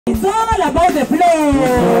It's all about the flow.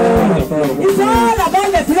 It's all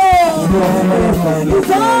about the flow.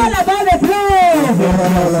 It's all about the flow.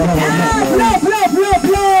 Yeah, flow.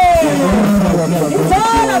 It's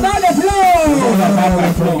all about the flow.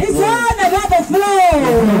 It's all about the flow.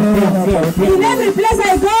 In every place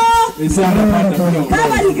I go, it's all about the flow.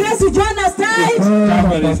 Calvary Grace to join us tonight.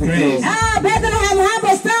 Calvary's grace. Bethlehem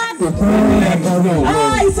Harbor Start.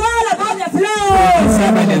 It's all about the flow.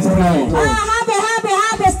 Sabbath's flow.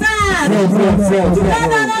 Harbor Start. Flow.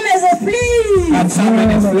 Together known as a plea. And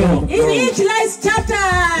Sabbath's flow. In each life's chapter.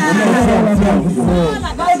 It's all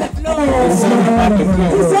about the flow. It's all about the flow.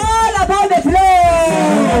 It's all about the flow.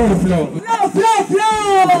 Flow. Flow. It's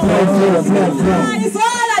all about the flow. It's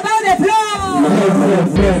all about the flow.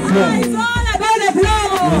 It's all about the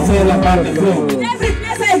flow. In every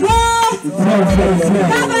place I go,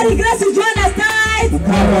 Calvary Grace to join us tonight.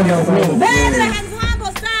 Bethlehem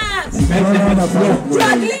Harbor Start. To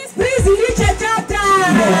at least please in each chapter.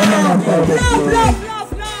 Flow.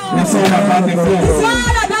 It's all about the flow. It's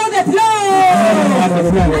all about the flow.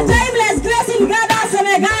 A timeless grace in God's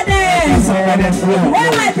garden.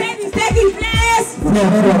 Where my pain is taking place. It's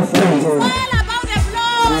all about the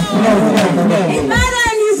flow. In Mother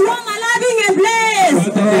and his home are loving and blessed.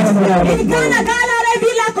 In Ghana,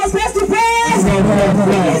 Villa, face to face.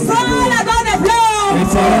 It's all about the flow.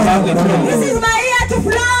 It's all about the flow. This is my ear to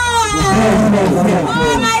flow.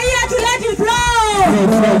 Oh, my ear to let it flow.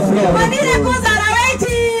 My miracles are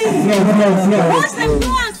awaiting. Watch them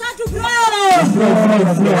grow and start to grow.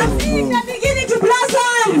 I'm seeing them beginning to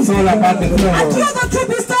blossom. It's all about the flow. A truth of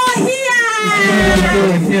truth is still here.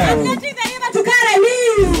 I'm letting the river to carry me.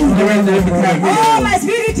 Oh, my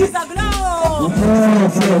spirit is aglow. Flow.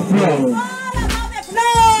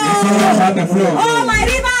 It's all about the flow. Oh, my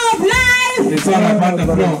river of life. It's all about the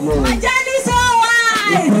flow. My journey is so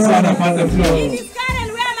wide. It's all about the flow. In this garden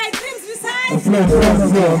where my dreams reside. Flow. It's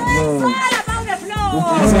all about the flow.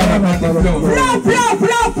 It's all about the flow.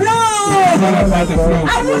 Flow. It's all about the flow.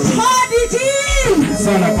 I won't hold it in. It's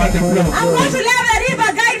all about the flow. I'm going to let the river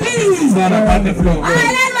guide me. It's all about the flow. I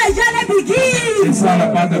let my journey begin. It's all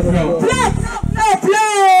about the flow. Flow.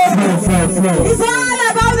 Flow. It's all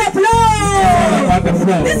about the flow. It's all about the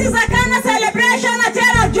flow. This is a kind of celebration, a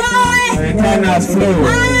tale of joy. Ghana's flow.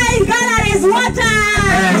 Ghana is water.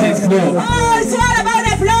 Ghana's flow. Oh, it's all about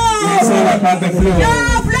the flow. It's all about the flow.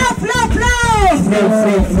 Flow.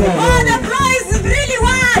 Oh, the flow is really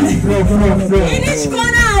one. Flow. In each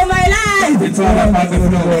corner of my life. It's all about the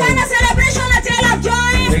flow. Kind of celebration, a tale of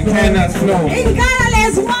joy. Ghana's flow. In Ghana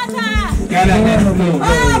there's water. Ghana's flow.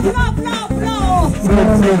 Oh, flow. Flow. It's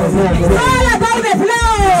all about the flow.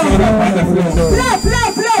 It's all about the flow.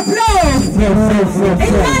 Flow.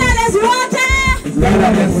 In Ghana there's water.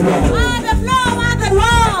 Ghana's flow. Oh, the flow of the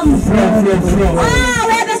warm. Flow. Oh,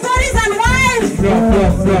 where the stories unwind. Flow.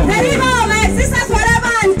 The river of my existence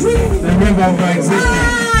forever and true. The river of my existence.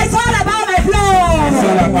 Ah, it's all about my flow. It's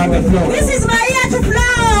all about the flow. This is my ear to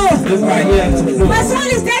flow. This is my ear to flow. My soul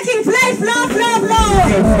is taking flight, flow. Flow.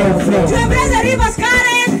 To embrace the river's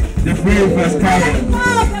current. The river's current.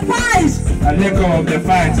 The fight. I let go of the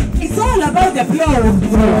fight. It's all about the flow.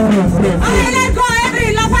 I let go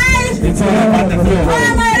every fight. It's all about the flow. Oh,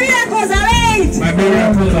 my miracles await. My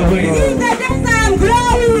miracles await. In the depths I am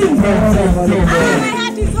growing. Flow. My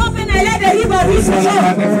heart is open. I let the river reach the shore.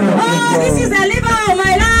 Oh, this is the river of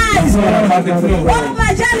my life. It's all about the flow. Oh,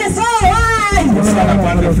 my journey is so wide. It's all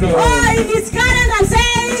about the flow. Oh, in this current I'm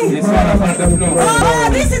saying. It's all about the flow. Oh,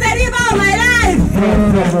 this is the river of my life.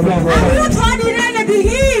 I'm not holding in the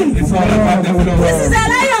beginning. It's all about the flow. This is the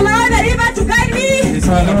lion of the river to guide me. It's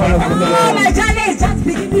all about the flow. Oh, my journey is just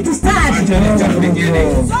beginning to start. My journey is just beginning.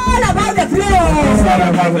 It's all about the flow. It's all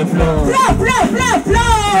about the flow.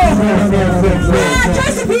 Flow.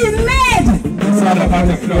 Choice to be made. It's all about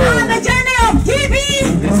the flow. The journey of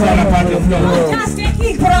giving. It's all about the flow. Not just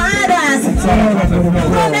taking from others. It's all about the flow.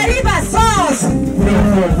 From the river source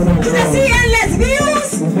to the sea endless views.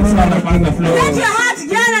 It's all about the flow. Let your heart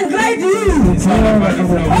yearn and guide you. It's all about the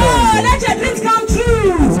flow. Oh, let your dreams come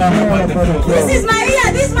true. It's all about the flow. This is my ear.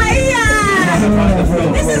 It's all about the flow.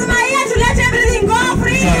 This is my ear to let everything go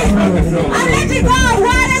free. It's all about the flow. I'm letting go of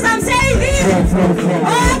what as I'm saving.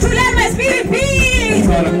 Oh, to let my spirit be. It's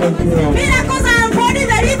all about the flow. Miracles are unfolding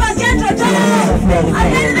the river's gentle flow. I'm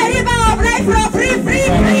letting the river of life flow free.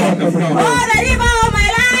 Oh, the river of my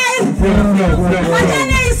life. My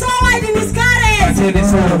journey is so wide in this current.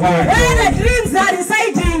 Where the dreams are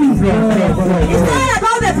residing. It's all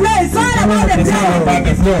about the flow. It's all about the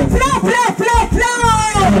flow. Flow.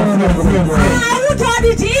 Who told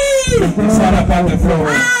it in? It's all about the flow.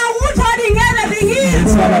 Who told anything in?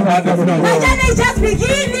 It's all about the flow. My journey is just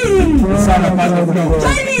beginning. all about the flow.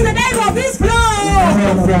 Join me in the name of this flow.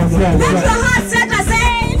 Let your heart set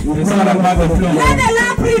aside. It's all about the flow. Let the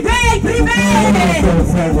love prevail, prevail.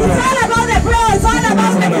 It's all about the flow. It's all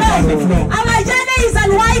about the flow. And my journey is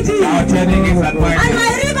unwinding. Our journey is And unwinding. my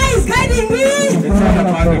river is guiding me. It's all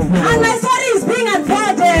about the flow. And my story is being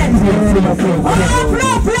unfolded. Oh,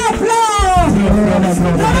 flow, flow, flow.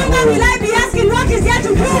 No longer will I be asking what is there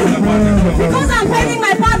to do. Because I'm finding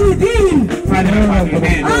my path within. Finding a path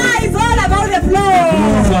within. It's all about the flow.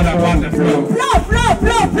 It's all about the flow. Flow, flow,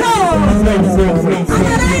 flow, flow. I'm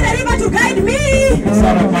allowing the river to guide me. It's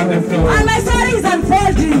all about the flow. And my story is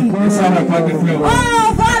unfolding. It's all about the flow.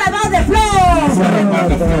 Oh, all about the It's flow. all about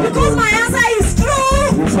the flow. Because my answer is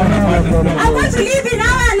true. It's all about the flow. I'm going to live in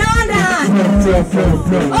now and under. Flow.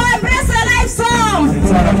 Oh, embrace the life song.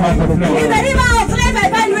 It's all about the flow. In the river of life I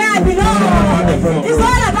find where I belong. It's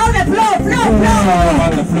all about the flow, flow, flow.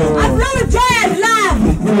 I flow with joy and love.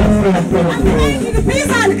 I'm flowing with peace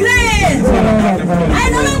and grace. I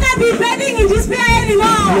no longer be begging in despair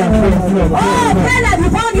anymore. Oh, friend, have you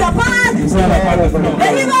found your path? It's all about the flow. The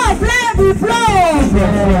river of life will flow.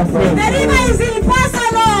 The river is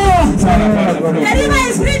impersonal. It's all about the flow. The river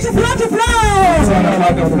is free to flow, to flow. It's all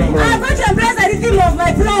about the flow. I'm going to embrace the rhythm of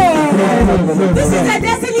my flow. This is the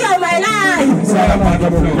destiny of my life. It's all about the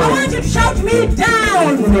flow. I want you to shout me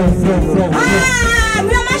down.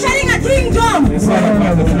 We are marshalling a kingdom. It's all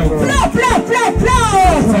about the flow. Flow, flow, flow, flow.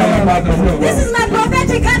 It's all about the flow. This is my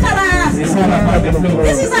prophetic utterance. It's all about the flow.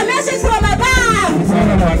 This is a message from above. It's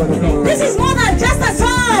all about the flow. This is more than just a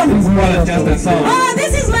song. It's more than just a song. Oh,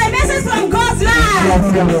 this is my message from God's love.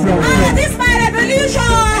 This is my revolution.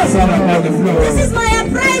 It's all about the flow. This is my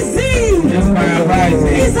uprising. It's my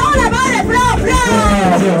uprising. It's all about the flow,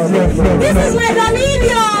 flow. This is my dominion.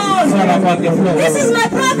 It's all about the flow. This is my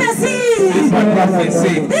prophecy. It's my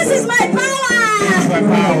prophecy. This is my power. It's my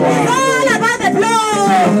power. It's all about the flow.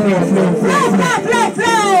 Flow, flow, flow,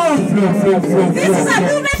 flow. This is a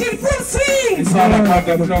movement in full swing. It's all about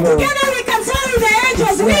the flow. Together we can soar with the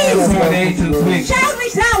angels' It's wings. what the angels wing. Shout me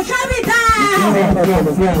down, shout me down.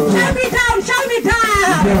 Shout me down, shout me down.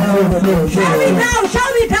 Shout me down,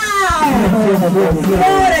 shout me down.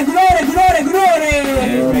 Glory, glory, glory, glory.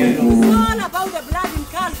 It's all about the blood in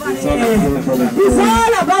Calvary. It's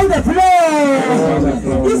all about the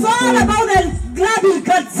flow. It's all about the blood in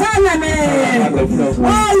Gethsemane.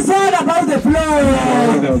 Oh, it's all about the flow.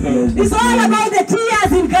 It's all about the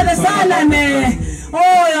tears in Gethsemane.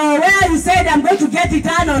 Oh, where you said I'm going to get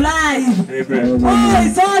eternal life. Oh,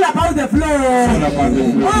 it's all about the flow.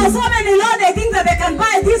 Oh, so many Lord, they think that they can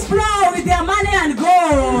buy this flow with their money and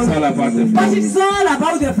gold. But it's all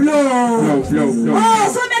about the flow. Oh,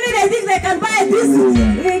 so many they think they can buy this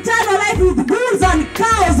eternal life with bulls and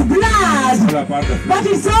cows' blood. But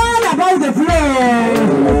it's all about the flow.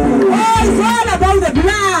 Oh, it's all about the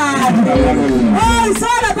blood. Oh, it's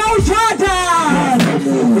all about Jordan.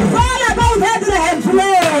 It's all about Bethlehem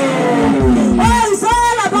flow. Oh, it's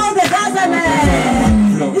all about the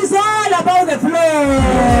Gethsemane. It's all about the flow.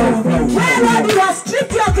 Where Lord, you have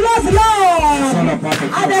stripped your clothes, Lord,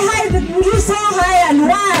 and the height you so high and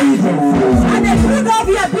wide, and the fruit of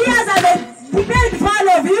your beards and the made fun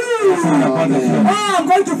of you. Oh, I'm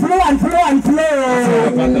going to flow and flow and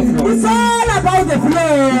flow. It's all about the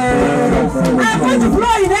flow. I'm going to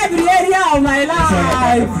flow in every area of my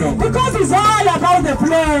life because it's all about the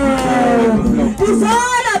flow. It's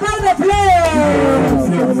all about the flow.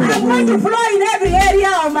 I'm going to flow in every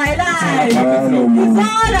area of my life. It's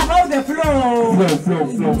all about the flow.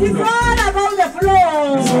 It's all about the flow.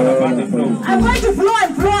 I'm going to flow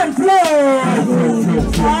and flow and flow.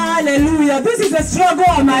 Hallelujah. This is the struggle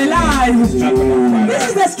of my life. This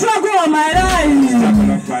is the struggle of my life.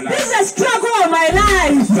 This is the struggle of my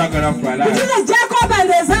life. This is Jacob and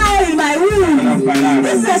Esau in my womb.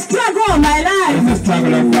 This is the struggle of my life.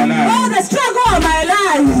 Oh, the struggle of my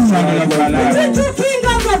life. Between two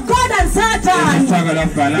kingdoms of God and Satan. This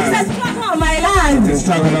is the struggle of my life. The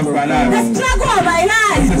struggle of my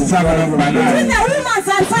life. Between the woman's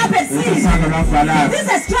and serpent seed. This is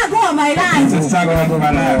the struggle of my life. This is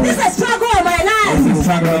the struggle of my life. The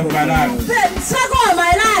struggle of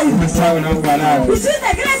my life. Between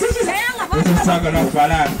the grace which is the young of us and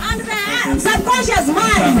the subconscious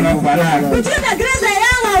mind. Between the grace the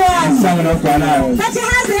younger one that he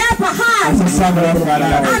has the upper hand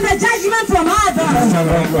and the judgment from others.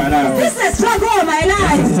 This is the struggle of my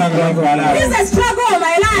life. This is the struggle of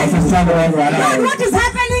my life. Lord, what is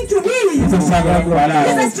happening to me? This is the struggle of my life.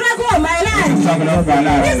 This is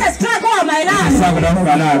the struggle of my life.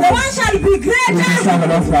 The one shall be greater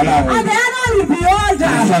and the other will be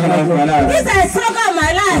older. This is the struggle of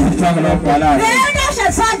my life. The elder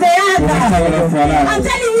shall serve the younger. I'm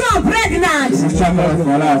telling you, I'm pregnant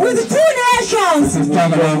with 2 nations.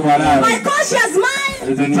 My conscious mind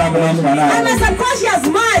and my subconscious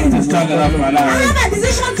mind. I have a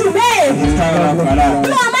decision to make.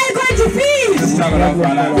 Who am I going to feed?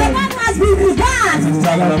 The man has been rebirthed.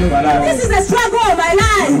 This is the struggle of my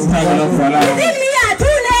life. Within me are 2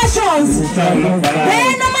 nations. The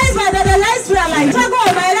enemies by the Israelites. Struggle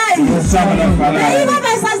of my life. The evil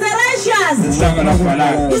versus the righteous. It's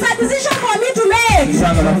a decision for me to make.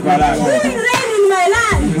 Who will reign in my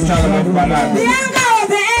life? The anger of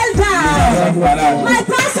the elder. My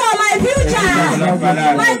past or my future.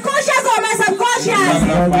 My conscious or my subconscious.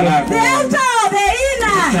 The outer or the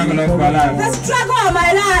inner. The struggle of my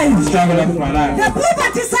life. The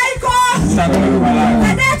puberty cycle.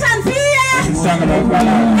 The death and fear.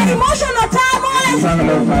 The emotional turmoil.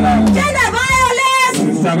 Gender violence.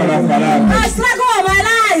 The struggle of my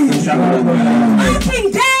life. Marking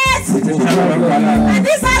death. And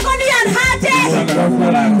this agony and heartache.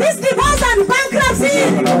 This divorce and bankruptcy.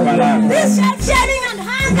 This shed-shedding and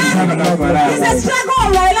hunger. This is a struggle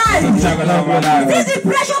of my life. This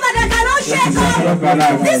depression that I cannot shake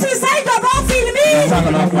off. This suicidal thoughts in me.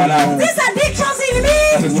 This addictions in me.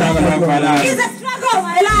 Is a struggle of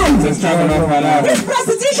my life. This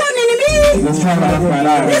prostitution in me. This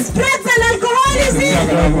drugs and alcoholism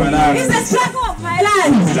is a struggle of my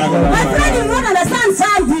life. My friend, you don't understand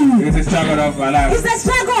something. It's a struggle of my life. It's a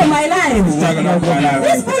struggle of my life.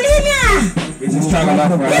 This bulimia. It's a struggle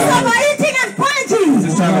of my life. This overeating and punching. It's a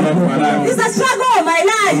struggle of my life. It's a struggle of my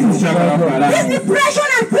life. It's a struggle of my life. This depression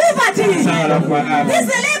and poverty. It's a struggle of my life. This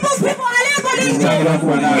the labels people are labeling me.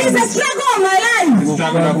 It's a struggle of my life. It's a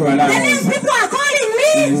struggle of my life. The names people are calling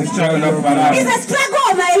me. It's a struggle of my life. It's a struggle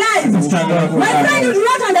of my life. It's a struggle of my life. My friend, you do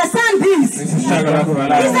not understand this. It's a struggle of my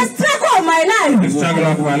life. It's a struggle of my life. It's a struggle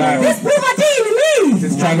of my life. This poverty in me. It's a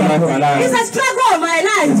struggle of my life. It's a struggle of my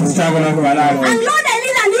life. It's a struggle of my life. And Lord, I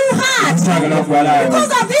need a new heart. It's a struggle of my life.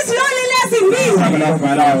 Because of this loneliness in me. It's a struggle of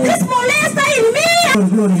my life. This molester in me.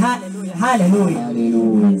 Glory, hallelujah, hallelujah.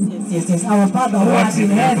 Yes. Our Father who art in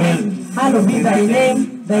heaven, hallowed be thy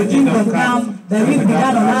name. Thy kingdom come, thy will be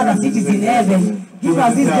done on earth as it is in heaven. Give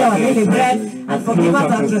us this day our daily bread, and forgive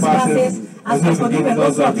us our trespasses, as we forgive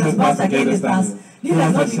those who have trespassed against us. Lead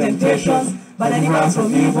us not into temptations, but deliver us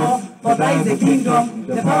from evil. For thine is the kingdom,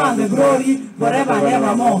 the power and the glory, forever and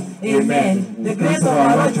evermore. Amen. The grace of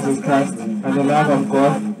our Lord Jesus Christ, and the love of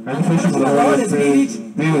God, and the fellowship of the Holy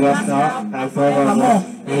Spirit, be with us now and forevermore.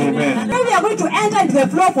 Amen. Now we are going to enter into the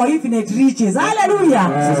flow for infinite riches. Hallelujah.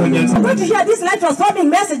 I'm going to share this light transforming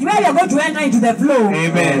message where we are going to enter into the flow.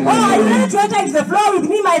 Amen. Oh, are you ready to enter into the flow with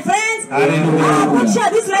me, my friends? Hallelujah. I'm going to share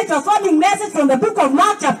this light transforming message from the book of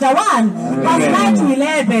Mark chapter 1, verse 9 to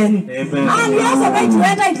 11. Amen. And we're also going to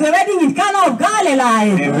enter into the wedding in Cana of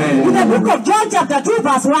Galilee. Amen. In the book of John chapter 2,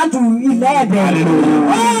 verse 1 to 11. Hallelujah.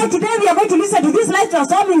 Oh, today we are going to listen to this light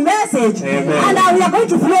transforming message. Amen. And we are going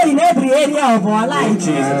to flow in every area of our life.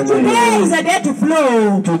 Today is a day to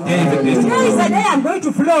flow. Today is a day I'm going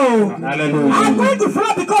to flow. Hallelujah. I'm going to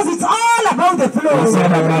flow because it's all about the flow. It's all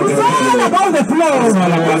about the It's all about the flow. It's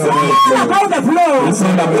all about the flow. It's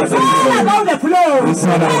all about the flow. It's all about the flow.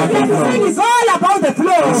 It's all about the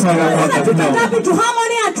flow. It's all about So that the we can flow. tap into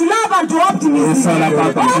harmony and to love and to optimism. It's all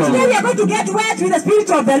about the Oh, flow. today we are going to get wet with the Spirit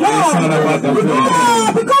of the Lord. It's all about the flow.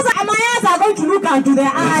 Oh, because my eyes are going to look unto the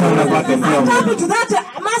eyes. all about the flow. And tap into that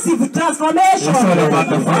massive transformation. It's all about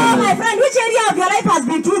the flow. Oh, my friend, which area of your life has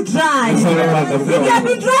been too dry? It's all about the If flow. you have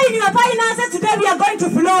been dry in your finances, today we are going to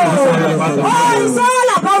flow. It's all about the flow. Oh, it's all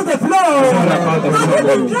about the flow. all about the Have you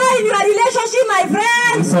flow. been dry in your relationship, my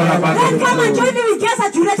friend? It's all about Then the come flow. and join me with Get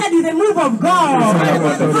Saturated with the move of God. It's all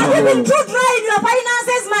about the Have you flow. been too dry in your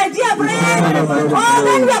finances, my dear friend? It's all about the Oh, flow.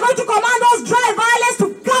 then we are going to command those dry violence to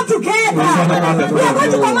come together. It's all about the We are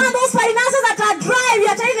going to flow. command those finances that are dry. We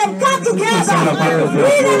are telling them, come together. It's all about the flow.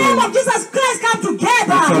 In the name of Jesus Christ, come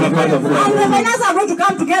together. It's all about the flow. And the finances are going to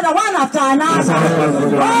come together one after another. It's all about the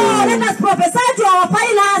flow. Oh, let us prophesy to our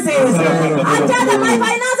finances. It's all about the flow. And tell them, my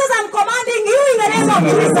finances, I'm commanding you in the name of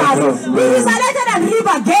Jesus. Be resurrected and live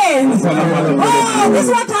again. It's all about the flow. Oh, this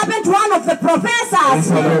is what happened to one of the professors.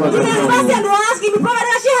 It's all about To the the flow. university, and were asking me, Prophet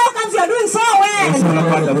Gachie, how comes you are doing so well? It's all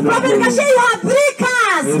about the flow. Prophet Gachie, you have 3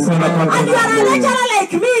 cars. It's all about the And you are a flow. lecturer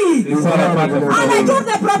like me. It's all about the And I flow. told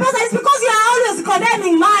the professor, it's because you are always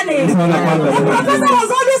condemning money. It's all about the The flow. professor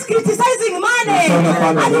was always criticizing money. It's all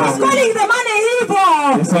about the And he was flow. calling the money evil.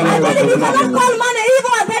 It's all I about told him, the you flow. cannot call money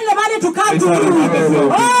evil and then the money to come It's to all you. about the flow.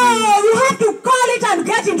 Oh, you have to call it and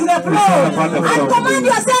get into the flow. all about the And flow. command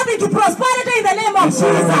yourself into prosperity in the name of It's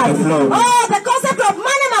all about the Jesus. flow. Oh, the concept of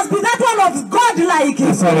money must be that one of God-like.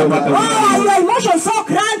 It's all about the Oh, flow. are your emotions so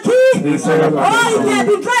cranky? Oh, if we have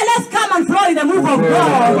been dry, let's come and flow in the move of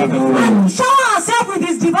God. And shower ourselves with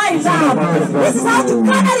His divine love. This is how to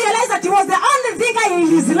kind of realize that He was the only figure in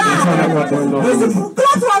His love. His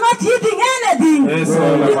clothes were not heating anything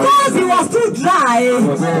because He was too dry.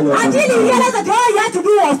 Until He realized that all He had to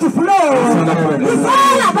do was to flow. It's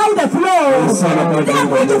all about the flow. They are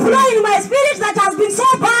going to flow in my spirit that has been so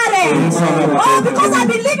barren. Oh, because I've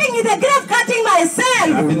been living in the grave, cutting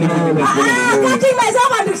myself. Cutting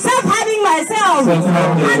myself and self-harming myself.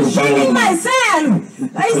 And shaming myself.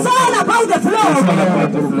 It's all about the flow.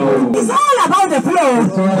 It's all about the flow.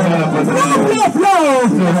 Flow.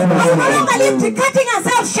 I will no longer live cutting and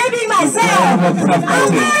self-shaming myself. I'm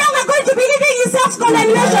no longer going to be living in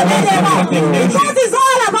self-condemnation anymore. Because it's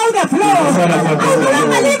all about the flow. I will no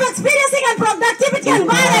longer live experiencing and productivity and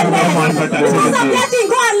barrenness. Because I'm letting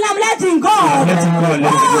go and I'm letting go.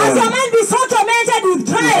 Oh, as your mind be so tormented with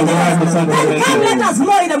dryness, then come let us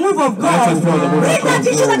flow in the move of God. Bring that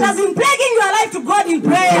issue that has been plaguing your life to God in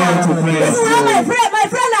prayer. This is how my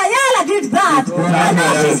friend Ayala did that. And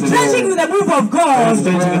now she's stretching with the move of God.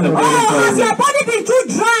 Oh, has your body been too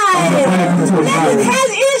dry? Let with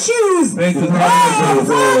health issues. Oh, it's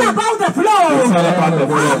all about the flow.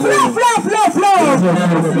 Flow.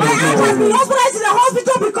 My aunt has been hospitalized in the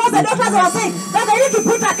hospital because the doctors were saying that they need to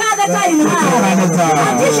put a catheter in her.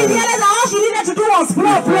 Until she realized that all she needed to do was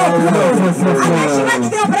flow. And then she went to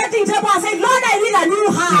the operating table and said, Lord, I need a new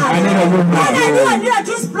heart. Lord, I need a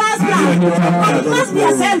juice transplant. But it must be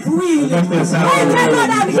a self-will. I tell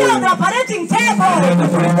Lord, I'm here on the operating table.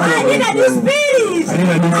 I need a new spirit.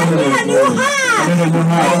 I need a new heart.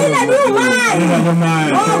 I need a new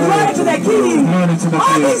mind. Oh, glory to the King.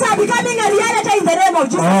 All these are becoming a reality in the name of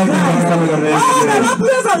Jesus Christ. Oh, the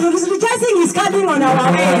applause of rejoicing is coming on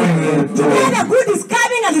our way. Today the good is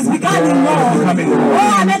coming and is becoming more.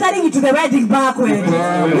 Oh, I'm entering into the wedding banquet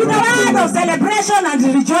with a word of celebration and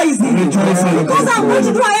rejoicing. Because I'm going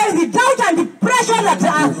to do away with the doubt and depression and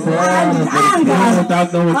anger.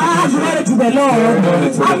 Glory to the Lord.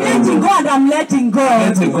 I'm letting go and I'm letting go.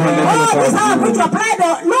 Oh, this is how I'm going to apply the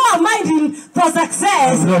law of mind for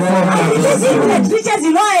success. I'm releasing the riches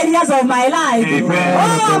in all areas of my life.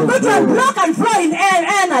 Oh, I'm going to unblock and flow in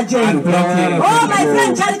energy. Oh, my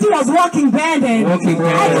friend Charity was walking banded. I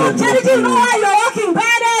told Charity, you know why you're walking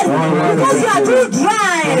banded? Because you are too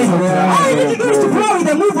dry. All you need to do is to flow with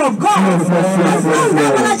the move of God. And flow in the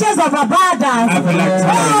avalanches of abundance.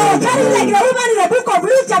 Oh, Charity, like the woman in the book of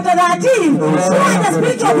Luke chapter 13, who had the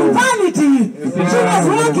spirit of infirmity. She was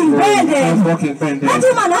walking banded. That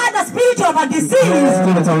woman had the spirit of a disease.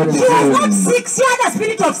 She was not sick, she had a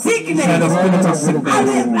spirit of sickness.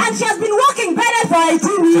 And she has been walking banded for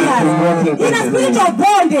 18 years. In a spirit of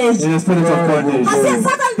bondage. Has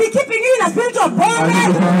Satan been keeping you in a spirit of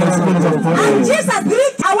bondage? And Jesus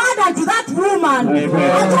breathed a word unto that woman. And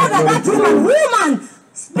told her that woman,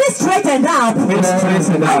 be straightened up. And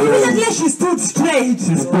immediately she stood straight.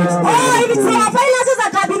 Oh, if it's our finances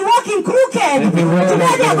that have been walking crooked,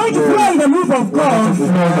 today they are going to flow in the move of God.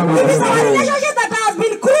 If it's our relationship that has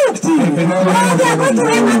been crooked, oh, they are going to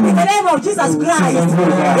wake up in the name of Jesus Christ.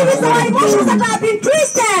 If it's our emotions that have been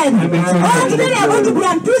twisted, oh, today they are going to be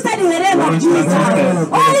untwisted in the name of Jesus.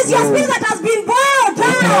 Oh, it's your spirit that has been boiled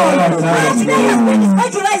down. Oh, today your spirit is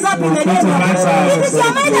going to rise up in the name of Jesus. If it's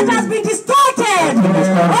your mind that has been distorted,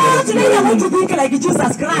 oh, today you're going to think like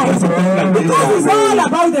Jesus Christ. Because it's all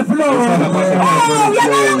about the flow. Oh, we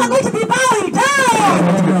are no longer going to be bowing down.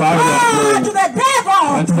 Oh, to the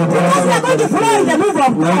devil. Because we are going to flow in the move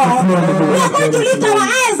of God. We are going to lift our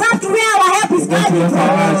eyes up to where our help is coming from.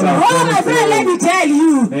 Oh, my friend, let me tell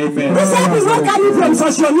you. This help is not coming from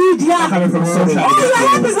social media. Oh, your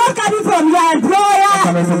help is not coming from your employer.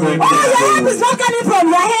 Oh, your help is not coming from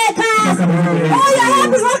your haters. Oh, your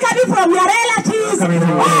help is not coming from your relatives.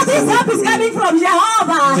 Oh, this help is coming from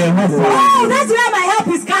Jehovah. Oh, that's where my help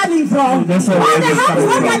is coming from. Oh, the help is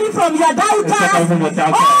not coming from your doubters.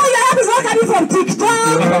 Oh, your help is not coming from TikTok.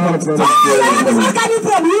 Oh, your help is not coming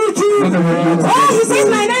from YouTube. Oh, he says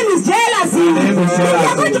my name is jealousy. You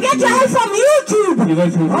are going to get your help from YouTube.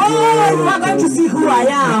 Oh, you are going to see who I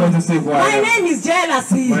am. My name is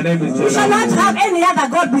jealousy. You shall not have any other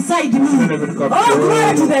God beside me. Oh,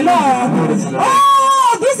 glory to the Lord.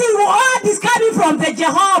 Oh, this is what is coming from the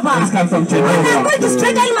Jehovah. And I'm going to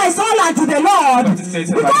straighten my soul unto the Lord.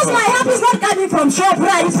 Because my help is not coming from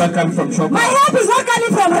ShopRite. My help is not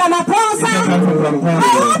coming from Ramaphosa.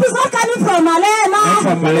 My help is not coming from Malema.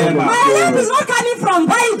 My help is not coming from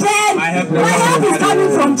Biden. My help is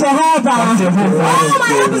coming from Jehovah. Oh,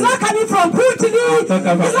 my help is not coming from Putin.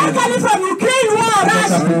 It's not coming from Ukraine war.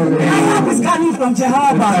 My help is coming from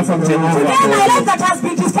Jehovah. Today my life that has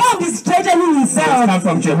been deformed is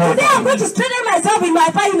from Jehovah. Today I'm going to strengthen myself in my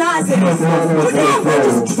finances. Today I'm going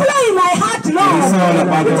to flow in my heart, Lord.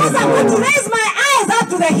 Because I'm going to raise my eyes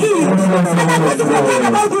up to the hills. And I'm going to forget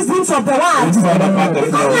about these things of the world.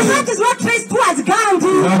 Because my heart is not traced towards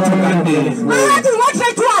Gandhi. My heart is not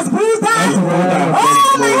traced towards Buddha.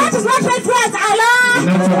 Oh, my heart is not traced towards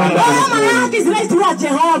Allah. Oh, my heart is raised towards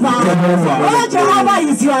Jehovah. Oh, Jehovah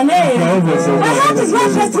is your name. My heart is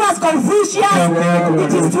not traced towards Confucius.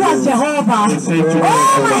 It is towards Jehovah.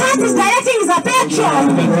 Oh, my heart is directing his affection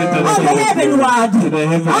on the heavenward.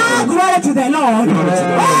 Ah, glory to the Lord.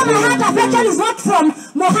 Oh, my heart affection is not from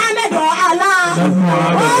Muhammad or Allah.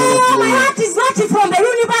 Oh, my heart is not from the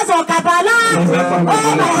universe or Kabbalah.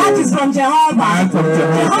 Oh, my heart is from Jehovah.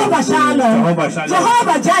 Jehovah Shalom.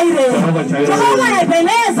 Jehovah Jireh. Jehovah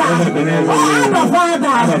Ebenezer. Oh, Abba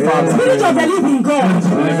Father. Spirit of the living God.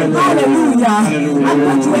 Hallelujah. I'm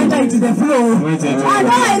going to enter into the flow. And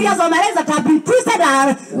all areas of my life that have been twisted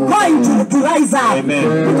are going to rise up.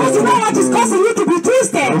 Because you know what is causing you to be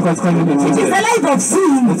twisted? It is the life of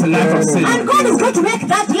sin. And God is going to make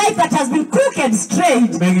that life that has been crooked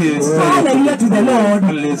straight. Hallelujah to the Lord.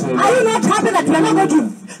 Are you not happy that we are not going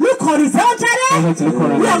to look horizontally?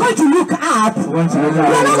 We are going to look up. We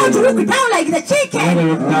are not going to look down like the chicken.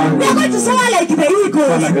 We are going to soar like the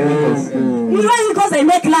eagles. You know eagles, they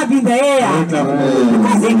make love in the air.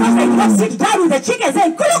 Because eagles, they don't sit down with the chickens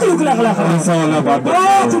and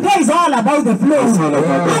oh, today is all about the flow.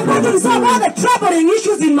 I'm going to resolve all the troubling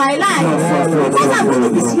issues in my life. Because I'm going to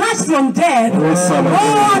be snatched from death.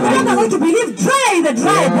 Oh, I'm not going to believe dry in the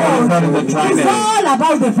dry bones. It's all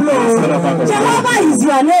about the flow. Jehovah is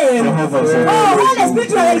your name. Oh, Holy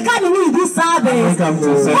Spirit, you are welcoming me in this service.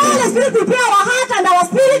 Holy Spirit, prepare our heart and our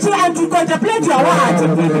spirit and to contemplate your word.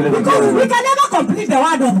 Because we can never complete the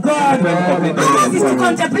word of God. Ours is to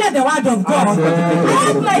contemplate the word of God. I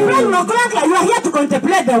hope my friend Nokolakla, you are here to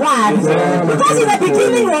contemplate the word. Because in the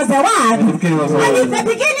beginning was the word. And if the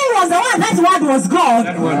beginning was the word, that word was God.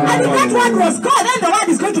 And if that word was God, then the word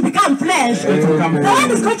is going to become flesh. The word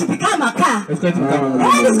is going to become a car. The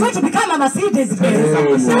word is going to become a Mercedes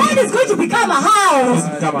Benz. The word is going to become a house.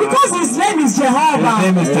 Because his name is Jehovah.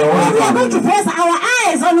 We are going to face our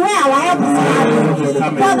eyes on where our help is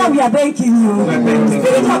coming. Father, we are thanking you.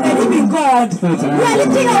 Spirit of the living God. We are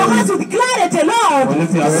lifting our hearts with clarity, Lord,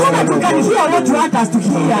 so that we can hear what you want us to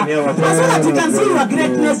hear. And so that we can see your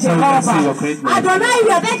greatness, Jehovah. Adonai,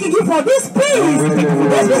 we are thanking you for this peace.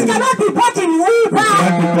 This peace cannot be bought in Uber.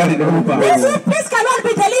 This peace cannot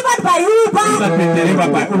be delivered by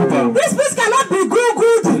Uber. This peace cannot be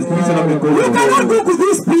Googled. You cannot Google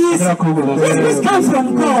this peace. This peace comes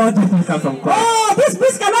from God. Oh, this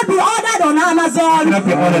peace cannot be ordered on Amazon. You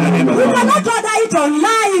cannot order it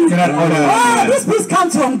online. Oh, this peace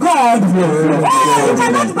comes from God. Oh, you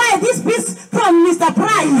cannot buy this piece from Mr.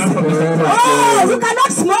 Price. Oh, you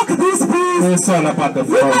cannot smoke this piece.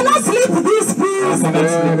 You cannot sleep this piece.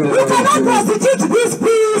 You cannot prostitute this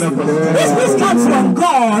piece. This piece comes from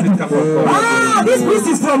God. Ah, this piece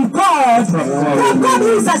is from God. From God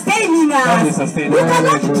who is sustaining us. You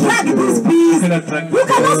cannot drag this piece. You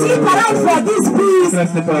cannot sleep around for this piece.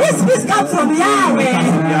 This piece comes from Yahweh.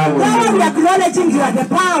 Yahweh, we are acknowledging you are the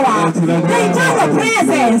power, the eternal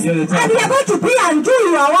presence, and we are going to be and do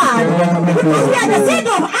your word. Because we are the seed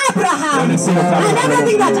of Abraham, and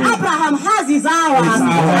everything that Abraham has is ours.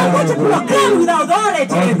 I'm going to proclaim with authority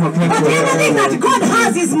that everything that God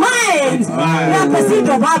has is mine. We are the seed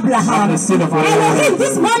of Abraham. Elohim,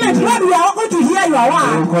 this moment, Lord, we are going to hear your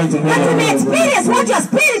word. That we may experience what your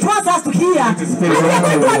spirit wants us to hear. And we are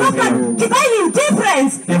going to adopt a divine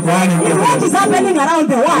indifference in what is happening around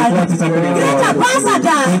the world. Great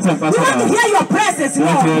ambassador, we want to hear your presence,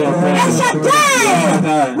 Lord. El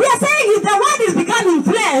Shaddai, we are saying if the word is becoming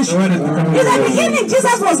flesh, in the beginning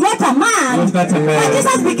Jesus was not a man, but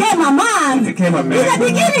Jesus became a man. In the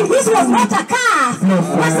beginning this was not a car,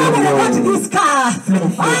 but somebody got this car.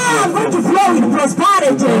 I'm going to flow with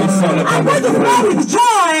prosperity. I'm going to flow with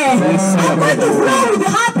joy. I'm going to flow with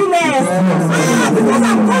happiness. Because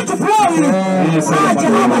I'm going to flow with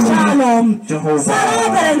Jehovah Shalom.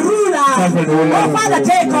 Saturate and ruler. Oh, Father,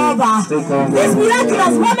 take over. This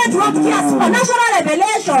miraculous moment will give us supernatural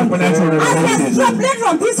revelation. As we extrapolate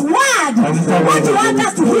from this word, what you want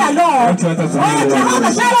us to hear, Lord. Oh,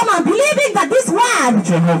 Jehovah Shalom, I'm believing that this word is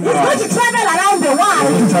going to travel around the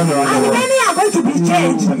world. And many are going to be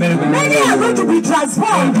changed. Many are going to be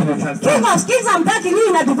transformed. King of Kings, I'm thanking you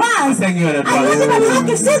in advance. I don't even have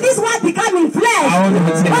to see this word becoming flesh.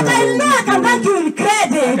 But I know I can thank you in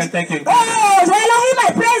credit. Oh, Elohim,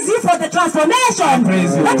 I praise you for the transformation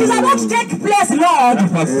that is about to take place, Lord.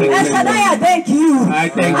 El Shaddai, I thank you.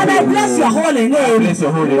 And I bless your holy name.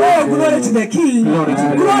 Oh, glory to the King. Glory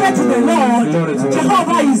to the Lord.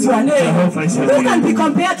 Jehovah is your name. Who can be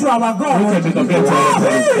compared to our God? Oh,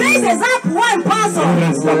 who raises up one person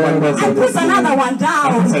and puts another one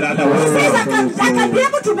down? He says, I can be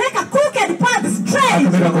able to make a crooked path straight.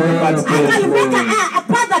 I can make a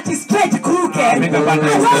path that is straight crooked. And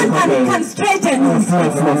can straighten you.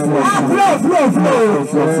 Flow.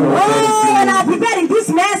 Oh, when I was preparing this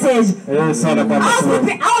message, I was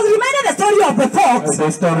reminded the story of the fox.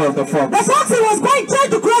 The fox, he was trying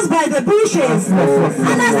to cross by the bushes.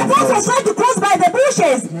 And as the fox was trying to cross by the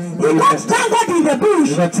bushes, he got tangled in the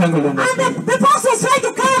bush. And the fox was trying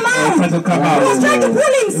to come out. He was trying to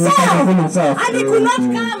pull himself. And he could not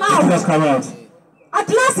come out. At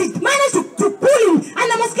last he managed to pull him, and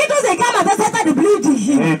the mosquitoes, they come and they started bleeding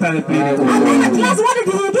him. And then at last, what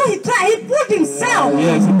did he do? He pulled himself.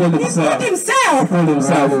 Yes, he pulled himself.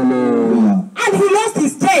 And he lost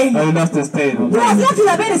his tail. He was left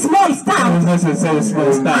with a very small stump.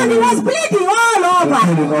 And he was bleeding all over.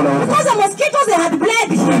 Because the mosquitoes, they had bled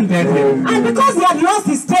him. And because he had lost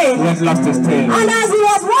his tail. And as he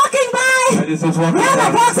was walking by, the other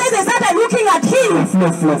foxes, they started looking at him.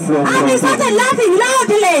 And they started laughing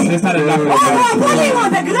loudly. They were falling on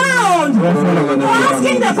the ground. They were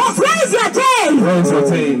asking the fox, where is your tail?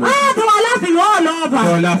 They were laughing all over.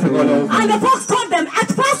 And the fox told them,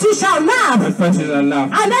 at first you shall laugh.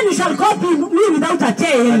 And then you shall call me without a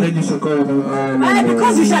tail.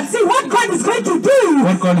 Because you shall see what God is going to do in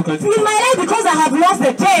my life, because I have lost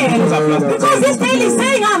the tail. Because this tail is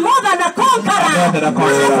saying I'm more than a conqueror. I have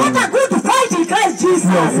fought a good fight in Christ Jesus.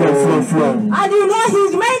 And you know, he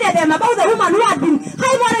reminded them about the woman who had been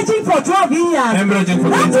hemorrhaging for 12 years.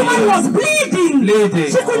 That woman was bleeding.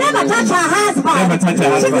 She could never touch her husband.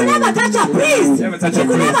 She could never touch her priest. She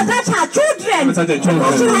could never touch her children.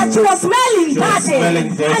 Because she was smelling dirty.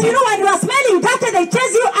 And you know, when you are smelling dirty, they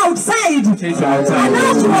chase you outside. And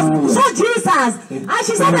now she saw Jesus. And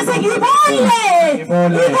she started saying, if only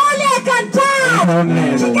I can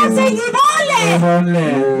touch. She kept saying, if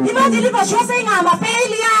only. Imagine if she was saying, I'm a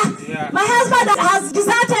failure. My husband has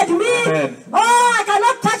deserted me. Oh, I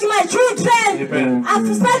cannot touch my children. I've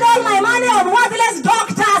spent all my money on worthless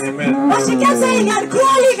doctors. But she kept saying and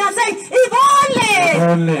crawling and saying, if only.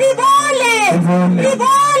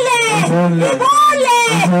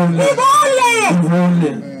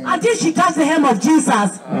 Until she touched the hem of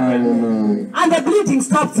Jesus. And the bleeding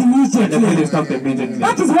stopped immediately.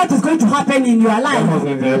 That is what is going to happen in your life.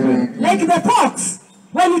 Like the fox.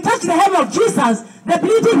 When you touch the hem of Jesus, the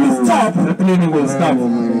bleeding will stop.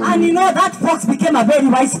 And you know, that fox became a very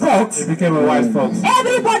wise fox.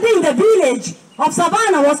 Everybody in the village of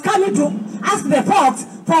Savannah was coming to ask the fox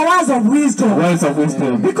for words of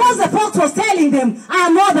wisdom. Because the fox was telling them, I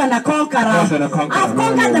am more than a conqueror. I've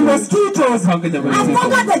conquered the mosquitoes. I've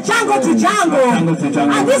conquered the jungle to jungle.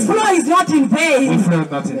 And this flow is not in vain.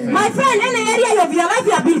 My friend, any area of your life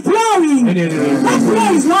you have been flowing, that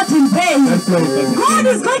flow is not in vain. God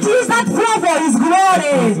is going to use that flow for his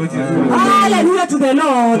glory. Hallelujah to the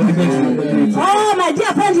Lord. Oh, my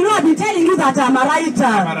dear friend, you know, I've been telling you that I'm a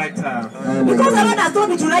writer. Because the Lord has told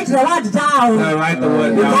me to write the word down.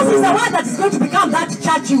 Because it's the word that is going to become that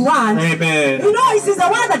church you want. Amen. You know, it is the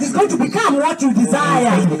word that is going to become what you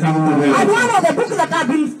desire. And one of the books that I've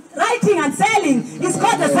been writing and selling is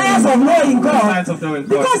called The Science of Knowing God.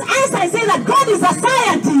 Because Einstein says that God is a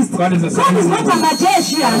scientist. God is not a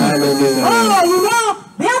magician. Oh, you know,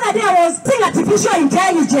 the other day I was seeing artificial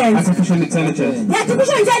intelligence. The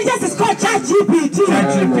artificial intelligence is called ChatGPT.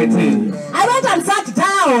 I went and sat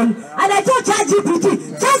down and I told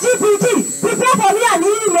ChatGPT, prepare for me an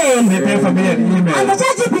email. And the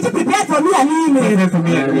ChatGPT prepared for me an email.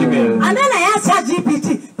 And then I asked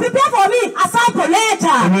ChatGPT, prepare for me a sample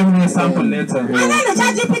letter. And then the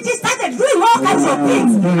ChatGPT started doing all kinds of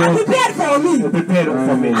things and prepared for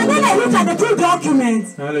me. And then I looked at the two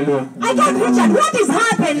documents. I told Richard, what is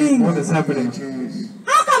happening?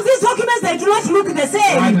 How come these documents, they do not look the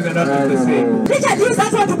same? Why do they not look the same? Richard didn't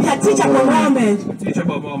start want to be a teachable moment. He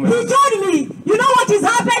told me, you know what is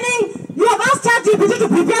happening? You have asked ChatGPT to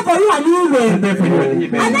prepare for you an email.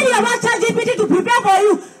 And then you have asked ChatGPT to prepare for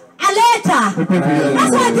you a letter.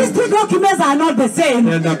 That's why these two documents are not the same.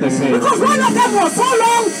 They're not the same. Because one of them was so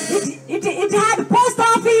long, it had post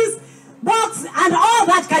office, box, and all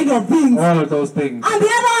that kind of things. All of those things. And the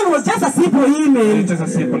other one was just a simple email. Just a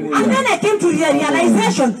simple email. And then I came to the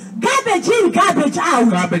realization, garbage in, garbage out.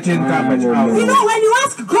 Garbage in, garbage out. You know, when you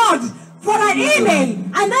ask God for an email,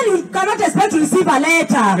 and then you cannot expect to receive a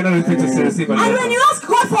letter. You cannot expect to receive a letter. And when you ask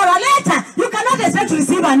God for a letter, you cannot expect to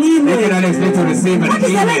receive an email. You cannot expect to receive an email. That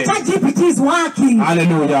is the way ChatGPT is working.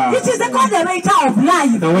 Hallelujah. It is called the waiter of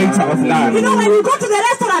life. The waiter of life. You know, when you go to the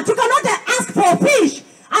restaurant, you cannot ask for fish.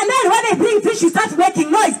 And then when they bring fish, you start making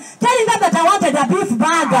noise, telling them that I wanted a beef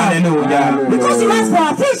burger. Hallelujah. Because you ask for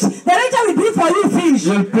a fish, the waiter will bring for you fish.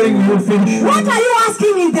 He'll bring you fish. What are you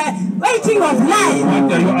asking in the waiting of life?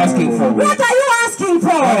 What are you asking for? What are you asking for?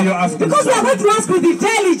 What are you asking because for? we are going to ask with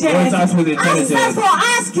intelligence. Let's ask with intelligence. Ask for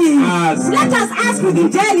asking. Ask. Let us ask with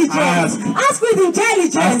intelligence. Ask with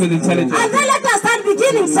intelligence. Ask with intelligence. And then let us start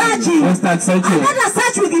beginning searching. Let's start searching. And let us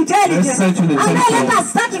search with intelligence. Let's search with And then let us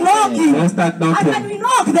start knocking. Let's start knocking. And when we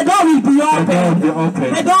knock, the door will be open. The door will be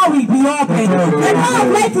open. The door will be open. The door of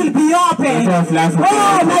life will be open. The door of life will be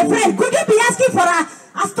Oh, open. my friend, could you be asking for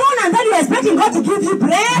a stone and then you're expecting God to give you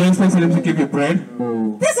bread? You expect him to give you bread?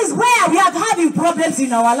 This is where we are having problems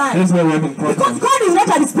in our life. This is where we're having Because problems. God is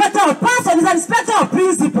not a respecter of persons, he's a respecter of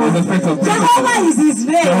principles. He's a respecter of principles. Jehovah is his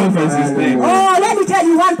name. Jehovah is his name. Oh, let me tell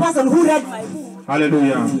you one person who read my book.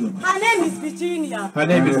 Hallelujah. Her name is Virginia. Her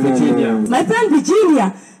name is Virginia. My friend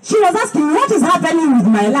Virginia, she was asking what is happening with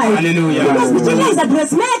my life. Hallelujah. Because Virginia is a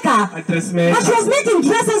dressmaker. A dressmaker. And she was making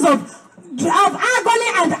dresses of agony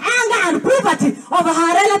and anger and poverty of her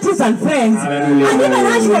relatives and friends. Hallelujah. And even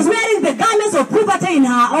her, she was wearing the garments of poverty in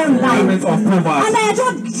her own life. Garments of poverty. And I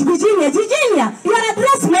told Virginia, you are a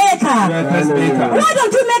dressmaker. You are a dressmaker. Why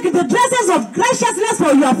don't you make the dresses of righteousness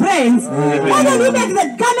for your friends? Why don't you make the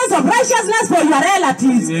garments of righteousness for your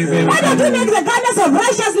relatives? Why don't you make the garments of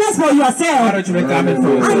righteousness for Why yourself? don't you make garments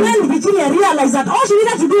for And yourself? then Virginia realized that all she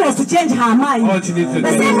needed to do was to change her mind. All she needs to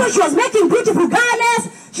The do. same way she was making beautiful garments,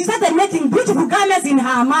 she started making beautiful garments in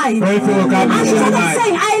her mind. Beautiful And garments she in her started mind.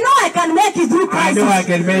 saying, I know I can make it through I Christ. know I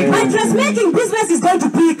can make My it. dressmaking business is going to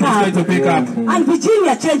pick It's up. going to pick up. And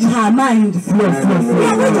Virginia changed her mind. We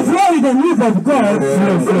are going to flow with the move of God.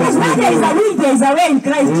 Because where there is a will, there is a way in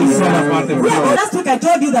Christ Jesus. Last week I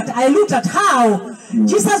told you that I looked at how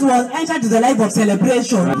Jesus was entered to the life of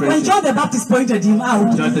celebration when John the Baptist pointed him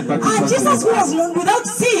out. And Jesus was without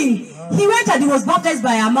seeing. He went and he was baptized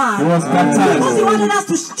by a man. He was baptized. Because he wanted us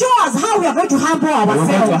to show us how we are going to humble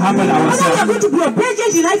ourselves. We're going to humble ourselves. Whether we are going to be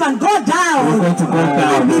obedient in life and go down. We're going to go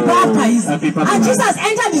down. And be baptized. And be baptized. And Jesus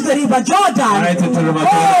entered into the river Jordan. Right into the river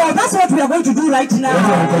Oh, Jordan. that's what we are going to do right now.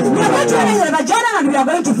 We are going to enter the river Jordan and we are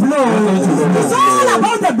going to flow. It's all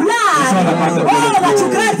about the blood. It's all about the blood. Oh, that you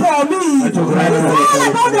cried for me. That you cried for me. It's all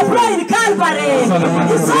about the flow in Calvary. It's all about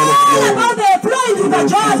the It's flow. all about the flow in river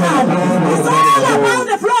Jordan. It's all about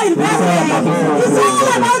the flow in Bethlehem. It's all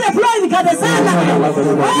about the flow in Gadesana.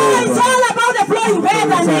 Oh, it's all about the flow in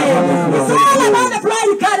Bethany. It's all about the flow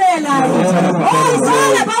in Karela. Oh, it's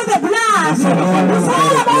all about the blood. It's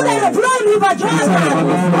all about the flow in River Jordan.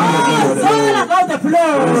 Oh, it's all about the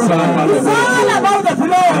flow. It's all about the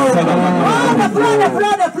flow. Oh, the flow, the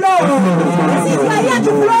flow, the flow. This is my year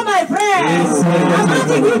to flow, my friend. I'm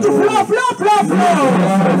asking you to flow, flow, flow, flow.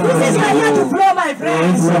 This is my year to flow, my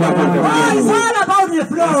friend. Oh, it's all about the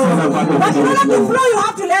flow. But in order to flow, you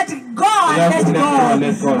have to let go and let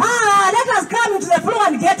go. Let us come into the flow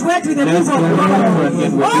and get wet with the move of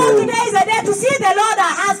God. Oh, today is a day to see the Lord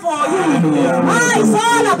that has for you. It's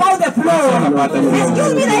all about the flow.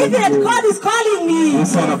 Excuse me, the infinite God is calling me.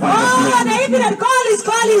 Oh, the infinite God is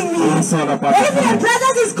calling me. The infinite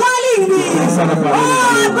presence is calling me.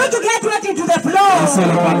 Oh, I'm going to get wet into the flow.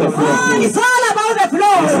 Oh, it's all about the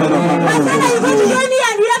flow. My friend, are you going to join me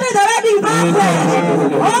and we are the wedding banquet?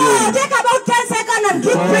 Oh, take about 10 seconds and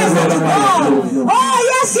give praise to God. Oh,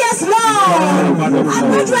 yes, yes, Lord. I'm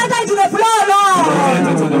going to enter into the flow, Lord.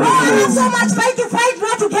 Oh, I have so much fight to fight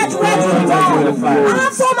not to get wet with God. I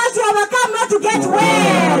have so much to overcome not to get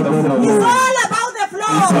wet. It's all about the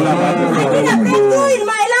flow. I need a breakthrough in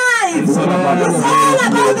my life. It's all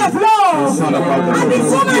about the flow. I've been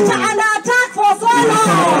so much under attack for so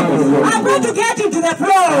long. I'm going to get into the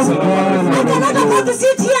flow. I cannot afford to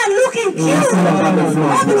sit here and looking cute.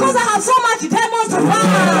 Oh, because I have so much demons to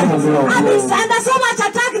fight. I've been under so much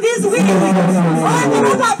attack this week. Oh, I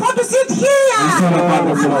cannot afford to sit here.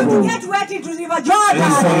 I'm going to get wet into River Jordan.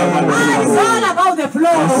 It's all about the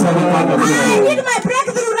flow. I need my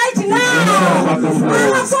breakthrough right now. I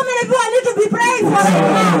have so many people I need to be praying for right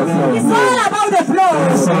now. It's all about the flow.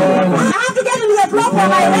 I have to get into the flow for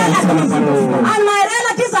my relatives and my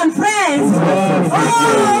relatives and friends. Oh,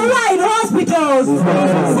 who are in hospitals.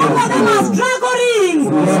 Some of them are struggling.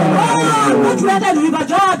 Oh, I'm going to enter the River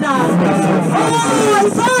Jordan. Oh,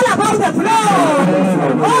 it's all about the flow.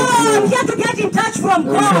 Oh, I'm here to get in touch from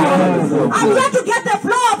God. I'm here to get the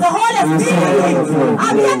flow of the Holy Holy Spirit.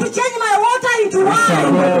 I'm here to change my water into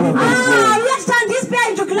wine. I'm here to turn despair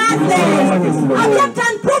into gladness. I'm here to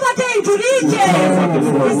turn poverty into riches.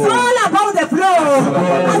 It's all about the flow.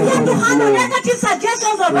 I'm here to handle negative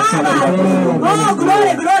suggestions of others. Oh,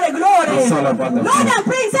 glory, glory, glory. Lord, I'm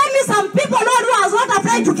praying, send me some people, Lord, who are not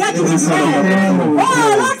afraid to get to this end.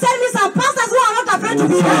 Oh, Lord, send me some pastors who are not afraid to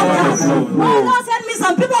be doubters. Oh, Lord, send me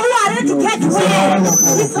some people who are ready to get well.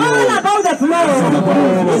 It's all about the flow.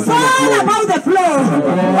 It's all about the flow.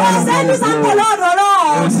 Oh, send me some people, Lord, oh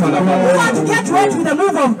Lord, who want to get wet with the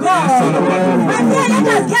move of God. My friend, let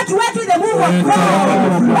us get wet with the move of God.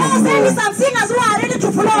 Oh, send me some singers who are ready to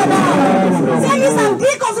flow now. Send me some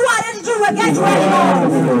deacons who are ready to get wet now.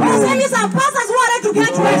 Oh, send me some pastors who are ready to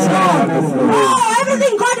get wet now. Oh,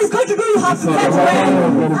 everything God is going to do, you have to get wet.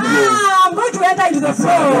 I'm going to enter into the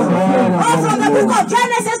flow. Oh, from the book of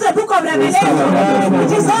Genesis to the book of Revelation,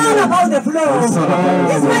 it is all about the flow.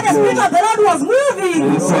 This is where the Spirit of the Lord was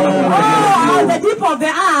moving. Oh, on the deep of the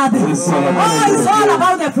earth. Oh, it's all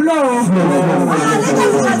about the flow. Later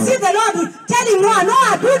we can see the Lord telling Noah,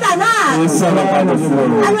 Noah, build an ark.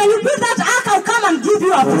 And when you build that ark, I'll come and give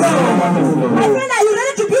you a flow. My friend, are you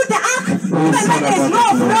ready to build the ark even when there is no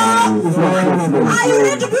flow? Are you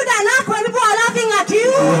ready to build an ark when people are laughing at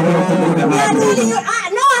you? They are telling you,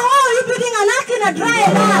 Noah, how are you building an ark in a dry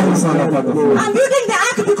land? I'm building the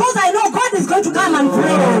ark because I know God is going to come and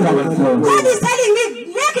flow. God is telling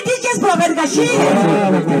me, make ditches, Prophet Gachie.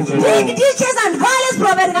 Dig ditches and valleys,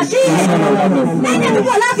 Prophet Gachie. Then the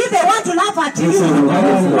people laugh if they want to laugh at you.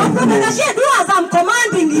 But Prophet Gachie, do as I'm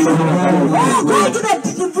commanding you. Oh, go into the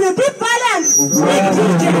deep valley and dig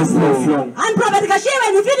ditches. And Prophet Gachie,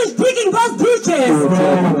 when you finish digging those ditches,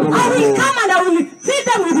 I will come and I will feed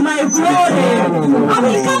them with my glory. I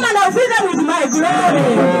will come and I will feed them with my glory.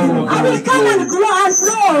 I will come and grow and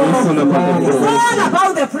flow. It's all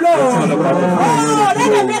about the flow. Oh, let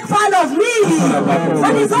them make fun of me.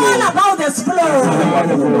 But it's all about the flow.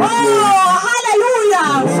 Oh,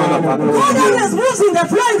 hallelujah. God always moves in the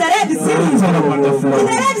flow in the Red Sea. In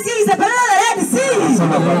the Red Sea is the banana of the Red Sea.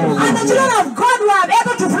 And the children of God were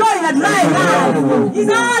able to flow in a dry land.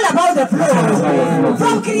 It's all about the flow.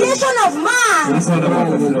 From creation of man,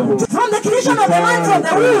 from the creation of the man from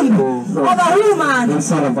the womb of a woman,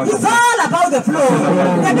 it's all about the flow.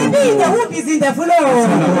 The baby in the womb is in the flow.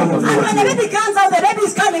 And when the baby comes out, the baby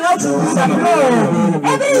is coming out through the flow.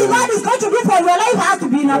 Everything God is going to do for your life has to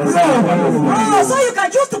be in a flow. Oh, so you can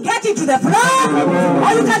choose to get into the flow,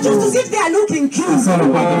 or you can choose to sit there looking cute.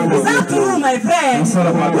 It's up to you, my friend.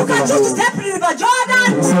 You can choose to step in River Jordan,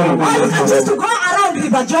 or you can choose to go around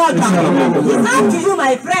River Jordan. It's up to you,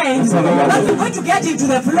 my friend. But you're going to get into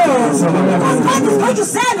the flow. Because God is going to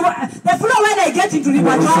send the flow when I get into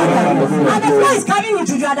River Jordan. And the flow is coming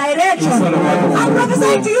into your direction. I'm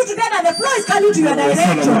prophesying to you today that the flow is coming to your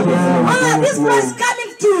direction. Oh, this flow is coming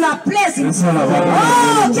to your place.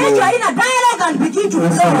 Oh, change your inner dialogue and begin to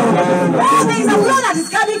flow. Oh, there is a flow that is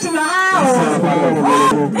coming to your house.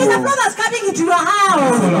 Oh, there is a flow that's coming into your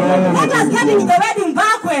house. Let us get into the wedding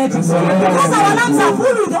banquet. Because our lamps are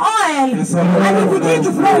full with oil. And we begin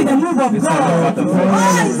to flow with the move of God.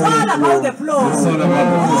 Oh, it's all about the flow.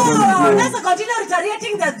 Oh, let's continue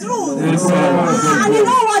reiterating the truth. And you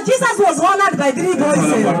know what? Jesus was honored by 3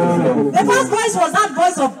 voices. The first voice was that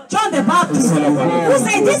voice of John the Baptist, who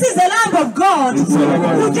said, this is the Lamb of God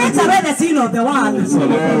who takes away the sin of the world.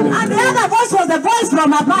 And the other voice was the voice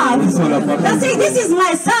from above that said, this is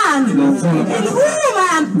my son in whom I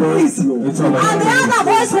am pleased. And the other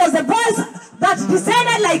voice was the voice that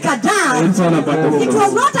descended like a dove. It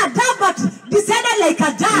was not a dove, but descended like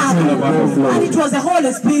a dove. And it was the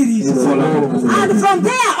Holy Spirit. And from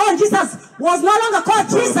there on, Jesus was no longer called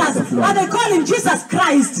Jesus, but they call him Jesus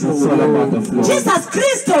Christ. Jesus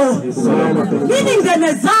Christo, meaning the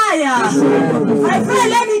Messiah. My friend,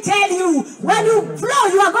 let me tell you, when you flow,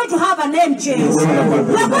 you are going to have a name change.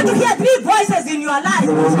 You are going to hear 3 voices in your life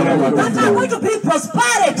that are going to bring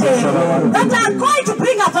prosperity, that are going to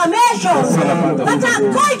bring affirmation, that are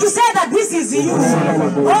going to say that this is you.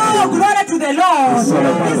 Oh, glory to the Lord.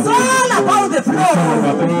 It's all about the flow.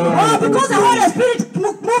 Oh, because the Holy Spirit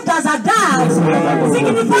moved as a dove,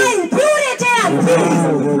 signifying purity and peace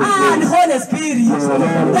and Holy Spirit.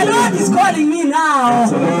 The Lord is calling me now.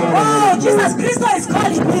 Oh, Jesus Christ is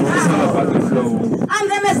calling me now. And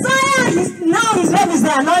the Messiah is now, his name is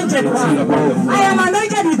the Anointed One. I am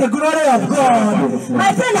anointed with the glory of God.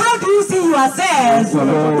 My friend, how do you see yourself?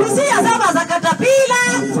 Do you see yourself as a caterpillar?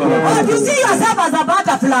 Or do you see yourself as a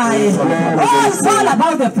butterfly? Oh, it's all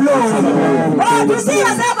about the flow. Oh, do you see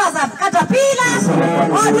yourself as a caterpillar?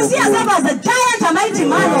 Or do you see yourself as a giant, a mighty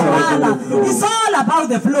man of valor? It's all all about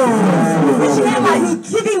the flow. Which name are you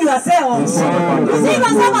giving yourself? You see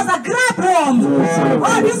yourself as a grab worm,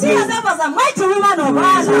 or you see yourself as a mighty woman of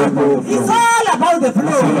valor. It's all about the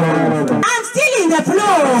flow. I'm still in the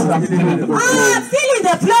flow. I'm still in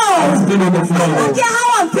the flow. I don't care how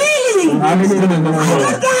I'm feeling. I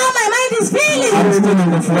don't care how my mind is feeling. I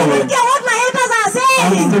don't care what my haters are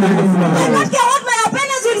saying. I don't care what my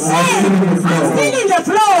opponents will say. I'm still in the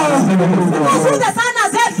flow. Because who the Son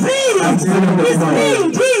has set free is free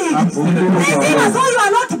indeed. Praise Him as though you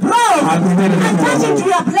are not broke and touching to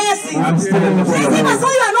your blessing. Praise Him as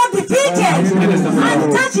though you are not defeated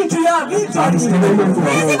and touching to your victory.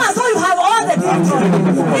 Praise Him as though you have all the victory.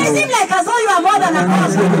 Praise Him like as though you are more than a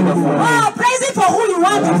conqueror. Oh, praise Him for who you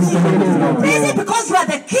want to be. Praise Him because you are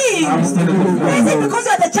the King. Praise Him because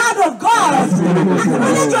you are the child of God.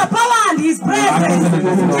 Acknowledge your power and His presence.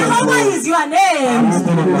 Jehovah is your name.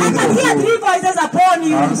 I can hear three voices upon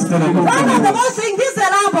you. One of the voices saying, this is the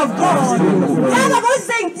Lamb of God. The other voice is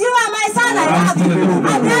saying, you are my son, I love you.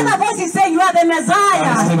 And the other voice is saying, you are the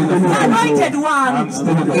Messiah, the anointed one.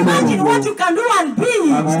 Imagine what you can do and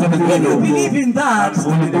be if you believe in that.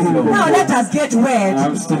 Now let us get wet.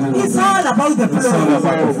 It's all about the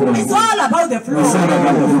flow. It's all about the flow.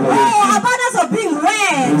 Oh, abundance of being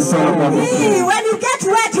wet. When you get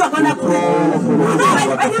wet, you are going to grow. You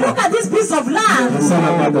know, when you look at this piece of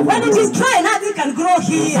land, when it is dry, nothing can grow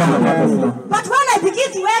here. But when I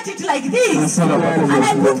begin to wet it like this, and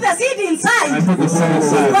I put the seed inside, it's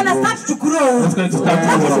going to start to grow.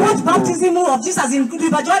 That is what baptism of Jesus in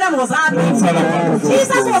River Jordan was happening.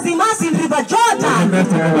 Jesus was immersed in River Jordan,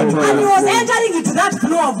 and he was entering into that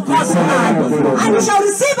flow of God's blood. And you shall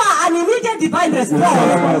receive an immediate divine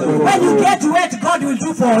response. When you get wet, God will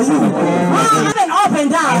do for you. Heaven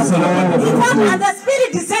opened up. And the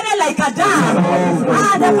Spirit descended like a dove.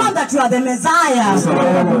 And they found that you are the Messiah.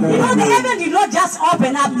 You know, the heaven did not just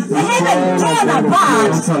open up. The heaven torn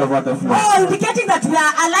apart. Oh, indicating that we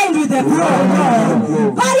are aligned with the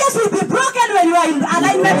flow. Barriers will be broken when you are in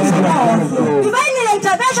alignment with God. Divine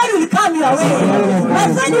intervention will come your way. My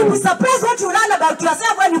friend, you will suppress what you learn about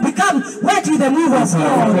yourself when you become wet with the move of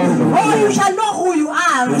God. Oh, you shall know who you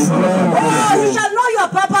are. Oh, you shall know your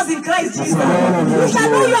purpose in Christ Jesus. You shall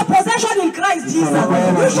know your possession in Christ Jesus.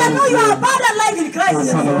 You shall know your abundant life in Christ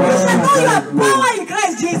Jesus. You shall know your power in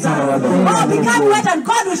Christ Jesus. Oh, become wet and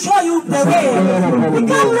God will show you the way.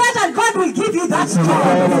 Become wet and God will give you that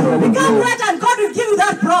job. Become wet and God will give you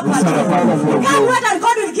that property. Become wet and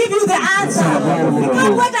God will give you the answer.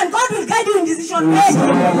 Become wet and God will guide you in decision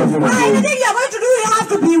making. Anything you are going to do, you have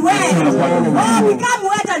to be wet. Oh, become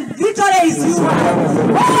wet and victory is yours.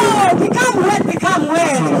 Oh, become wet, become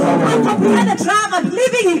wet. And comprehend the track and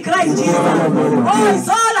living in Christ Jesus. Oh, it's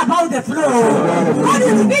all about the flow. God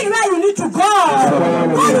will reveal where you need to go.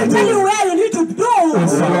 God will tell you where you need to do.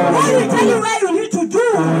 God will tell you where you need to do.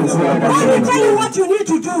 God will tell you what you need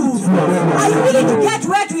to do. Are you willing to get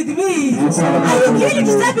wet with me? Are you willing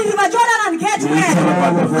to step in River Jordan and get wet?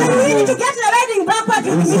 Are you willing to get the wedding backward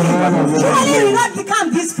with me? Surely you will not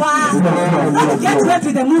become this far. Not to get wet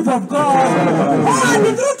with the move of God. Oh, I've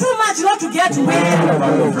been through too much not to get wet.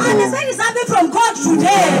 And the same is something from God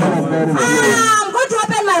today. I'm going to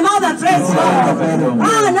open my mouth and praise God.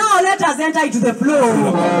 Now let us enter into the flow.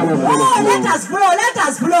 Oh, let us flow, let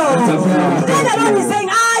us flow. Then the Lord is saying,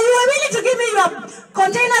 you are willing to give me your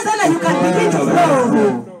containers then and you can begin to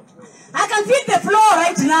flow. I can feel the flow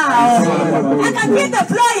right now. I can feel the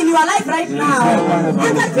flow in your life right now.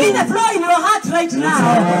 I can feel the flow in your heart right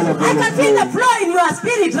now. I can feel the flow in your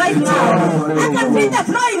spirit right now. I can feel the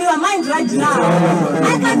flow in your mind right now.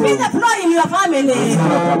 I can feel the flow in your family.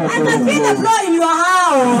 I can feel the flow in your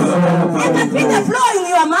house. I can feel the flow in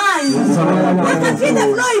your mind. I can feel the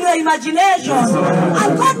flow in your imagination.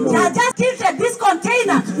 And God has just tilted this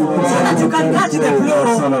container so that you can catch the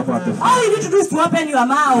flow. All you need to do is to open your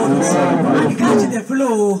mouth and catch the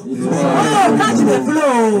flow. Oh, catch the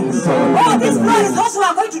flow. Oh, this flow is those who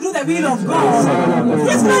are going to do the will of God.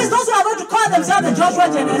 This flow is those who are going to call themselves the Joshua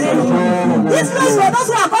generation. This flow is for those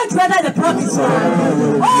who are going to enter the promised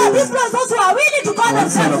land. Oh, this flow is those who are willing to call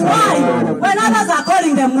themselves wine when others are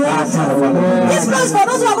calling them water. This flow is for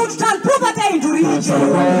those who are going to turn poverty into riches.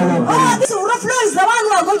 Oh, this flow is the one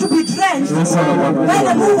who are going to be drenched by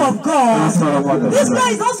the move of God. This flow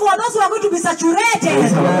is those who are going to be saturated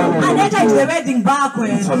and enter into the wedding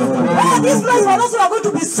banquet. Oh, this place for those who are going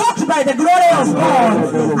to be soaked by the glory of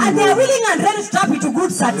God, and they are willing and ready to tap into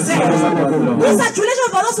good success. This saturation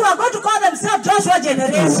for those who are going to call themselves Joshua Joshua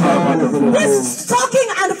generation. This talking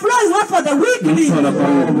and flow is not for the weakly.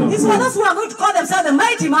 It's for those who are going to call themselves the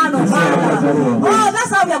mighty man of valor. Oh, that's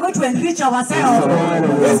how we are going to enrich ourselves.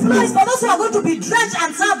 This flow is for those who are going to be drenched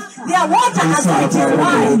and serve their water as though it is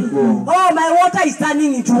wine. Oh, my water is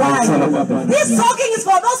turning into wine. This talking is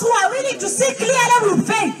for those who are willing to see clearly with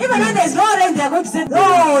faith. Even when there's no rain, they are going to say,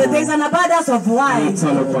 oh, there's an abundance of wine.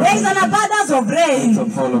 There's an abundance of rain.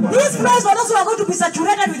 This flow is for those who are going to be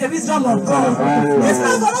saturated with the wisdom of God. This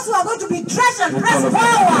flow is for those who are going to be drenched and pressed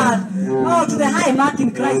forward. Oh, to the high mark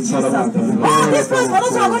in Christ Jesus. Oh, this flow is for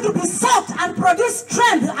those who are going to be soaked and produce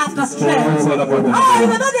strength after strength. Oh,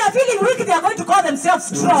 even though they are feeling weak, they are going to call themselves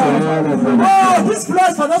strong. Oh, this flow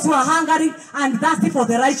is for those who are hungry and thirsty for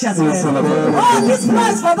the righteousness. Oh, this flow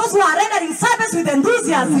is for those who are rendering service with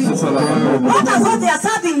enthusiasm. Not as though they are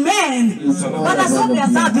serving men, but as though they are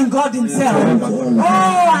serving God himself. Oh,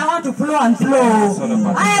 I want to flow and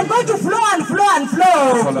flow. I am going to flow and flow and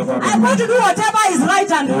flow. I'm going to do whatever is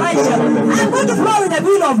right and righteous. I'm going to flow with the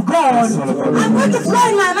will of God. I'm going to flow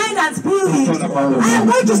in my mind and spirit. I am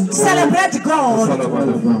going to celebrate God.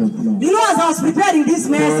 You know, as I was preparing this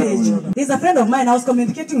message, there's a friend of mine, I was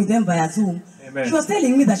communicating with them via Zoom. Amen. She was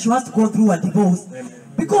telling me that she wants to go through a divorce. Amen.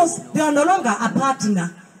 Because they are no longer a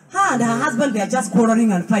partner. Her and her husband, they are just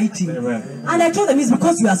quarreling and fighting. Amen. And I told them, it's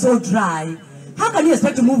because you are so dry. How can you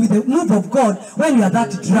expect to move with the move of God when you are that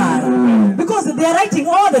dry? Amen. Because they are writing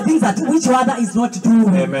all the things that which other is not doing.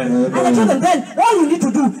 Amen. And I told them then, all you need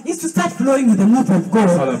to do is to start flowing with the move of God.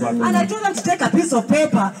 And I told them to take a piece of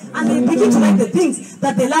paper and they begin to write the things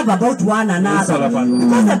that they love about one another.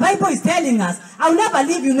 Because the Bible is telling us, I'll never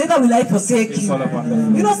leave you, neither will I forsake you.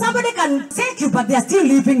 You know, somebody can forsake you, but they are still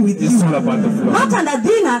living with you. Not under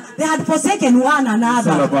dinner, they had forsaken one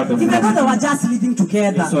another. Even though they were just living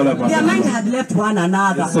together, their mind had left one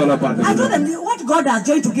another. I told them, what God has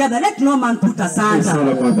joined together, let no man put asunder.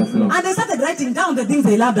 And they started writing down the things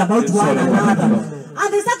they loved about one another. And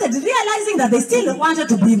they started realizing that they still wanted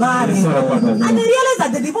to be married. And they realized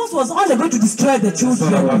that the divorce was only going to destroy the children.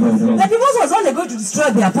 The divorce was only going to destroy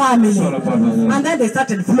their family. And then they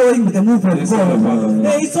started flowing with the move of God.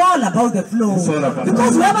 It's all about the flow.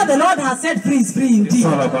 Because whoever the Lord has set free is free indeed.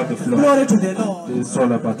 Glory to the Lord. It's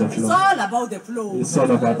all about the flow. It's all about the flow. It's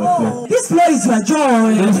all about the flow. This flow is your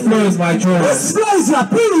joy. This flow is my joy. This flow is your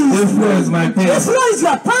peace. This flow is my peace. This flow is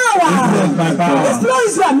your power. This flow is my power. This flow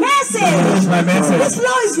is your message. This flow is my message. This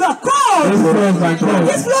flow is your code. This flow is my code.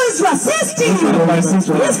 This flow is your system. This flow is my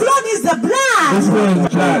system. This flow is the blood. This flow is my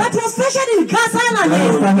blood. That was fashioned in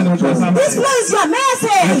Gasanane. This flow is your This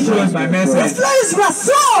message. flow is my message. This flow is your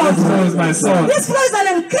sword. This flow is my sword. This flow is an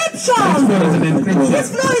encryption. This flow is an encryption. This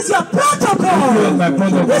flow is your This flow is protocol. my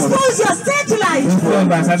protocol. This flow is your satellite. This flow is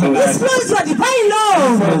my satellite. This flow is your divine This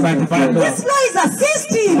flow law. is my divine law. This flow is a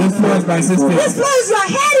system. This flow is my system. This flow is your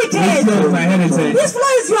This heritage. flow is my heritage. This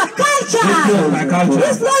flow is your culture. This flow is my culture.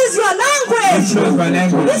 This flow is your This language. flow is my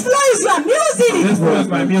language. This flow is your music. This flow is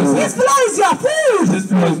my music. This flow is your food. This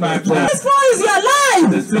flow is my blood. This flow is your life.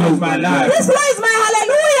 This flow is my life. This flow is my This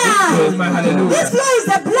flow hallelujah. is my hallelujah. This flow is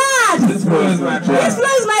the blood. This flow is my This blood.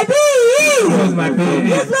 flow is my This flow being. is my being.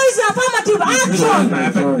 This flow is your affirmative This flow is action. my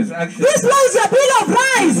affective action. This flow is your bill of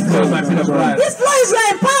rights. This flow is my bit of life. This flow is your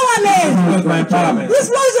This empowerment. flow is my empowerment. This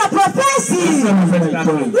flow is your prophecy. This flow is my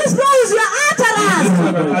prophecy. This flow is your This utterance. flow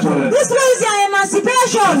is my utterance. This flow is your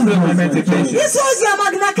emancipation. This flow is my meditation. This flow is your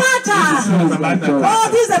Magna This Carta. flow is my life. Oh,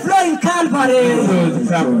 this is the flow in This Calvary. flow is the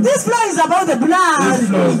travel. This flow is about the This blood.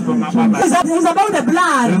 flow is from my mama. It's about the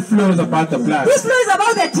blood. This flow is about the blood. This flow is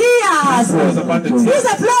about the This tears. flow is about the tears.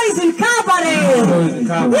 This flow is in This flow Calvary. is in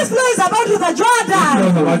Calvary. This flow is about the This flow Jordan.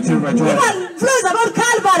 is about you, my joy. This flow is about This flow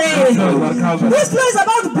Calvary. is about Calvary. This flow is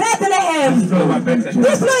about Bethlehem. This flow is about Bethlehem.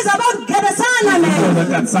 This flow is about This flow is Gethsemane. about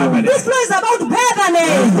Gethsemane. This flow is about This Bethany.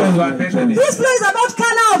 flow is about Bethlehem. This flow is about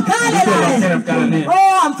Cana of This flow is about Galilee. King of Galilee.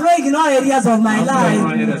 Oh, I'm flowing in all areas of my I'm flowing in all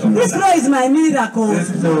life. areas of my This flow is my miracle.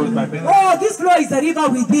 This flow is my Bethlehem. Oh, this flow is the river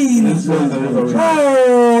within. This flow is the river within.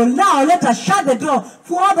 Oh, now let us shut the door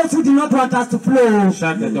for all those who do not want us to flow.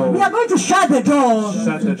 Shut the door. We are going to shut the door.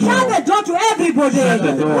 Shut the door. Shut the door to everybody. Shut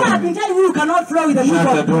the door. Who have been telling you you cannot flow with the move Shut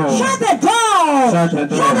of the door. Shut the door. Shut the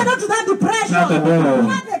door. Shut the door to that depression. Shut the door.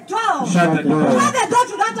 Shut the door. Shut the door. Shut the door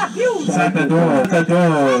to that abuse. Shut the door. Shut the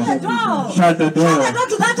door. Shut the door. Shut the door. Shut the door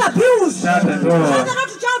to that abuse. Shut the door. Shut the door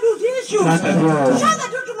to childhood issues. Shut the door. Shut the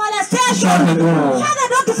door to molestation. Shut the door. Shut the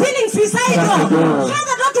door to feeling suicidal. Shut the door. Shut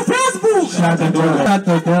the door to Facebook. Shut the door. Shut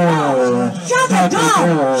the door. Shut the door.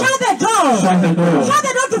 Shut the door. Shut the door. Shut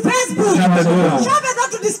the door to Facebook. Shut the door. Shut the door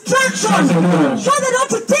to distraction. Shut the door. Shut the door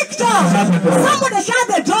to TikTok. Shut the door. Somebody shut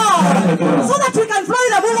the door Shut the door. so that we can flow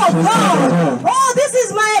in the move of God. Oh, this is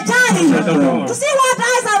my eternity. seen, to see what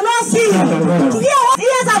eyes have not seen, to hear what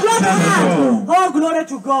ears have not heard. Oh, glory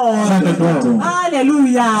to God.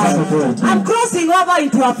 Hallelujah. I'm crossing over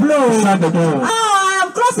into a flow. Oh,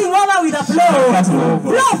 I'm crossing over with a flow.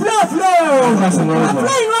 Flow. I'm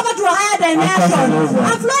flowing over to a higher dimension.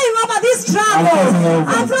 I'm flowing over this struggle.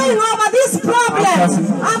 I'm flowing over this problem.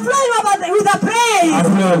 I'm flowing over with a praise.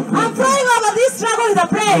 I'm flowing over this struggle with a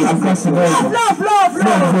praise.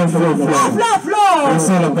 Flow.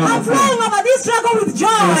 I'm flowing over this struggle with joy.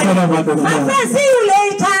 My friends, see you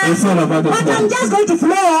later. But I'm just going to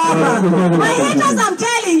flow over. My haters, I'm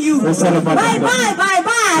telling you. Bye.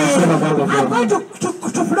 I'm going to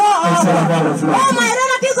flow over. Oh, my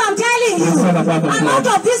relatives, I'm telling you. I'm out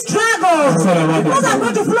of this struggle. Because I'm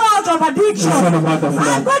going to flow out of addiction.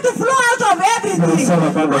 I'm going to flow out of everything.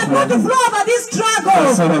 I'm going to flow over this struggle.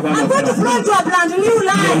 I'm going to flow into a brand new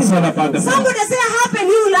life. Somebody say, happy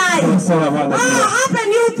new life. Oh, happy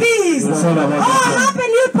new peace. Oh, happy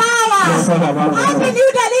new power. Happy new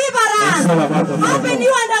deliverance. Happy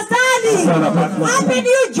new understanding. Happy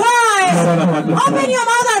new joy. Open your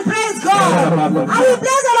mouth and praise God. I will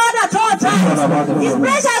bless the Lord at all times. His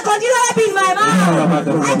praise shall continually be in my mouth.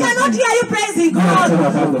 I cannot hear you praising God.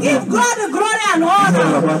 Give God the glory and honor.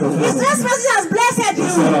 His mercy has blessed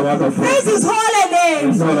you. Praise His holy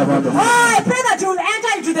name. Oh, I pray that you will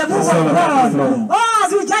enter into the move of God. Oh,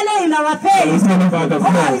 as we journey in our faith.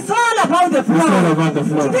 Oh, it's all about the flow.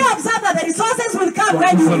 Today observe that the resources will come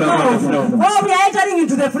when you flow. Oh, we are entering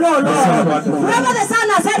into the flow, Lord. Whoever the Son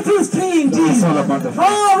has set free is free indeed.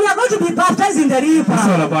 Oh, we are going to be baptized in the river.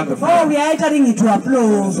 Oh, we are entering into a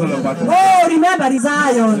flow. Oh, remember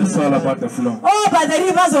Zion. Oh, by the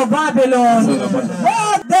rivers of Babylon.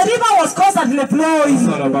 Oh, the river was constantly flowing.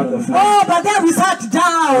 Oh, but then we sat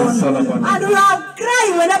down. And we are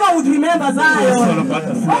crying whenever we remember Zion.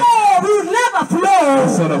 Oh, we would never flow.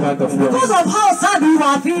 Because of how sad we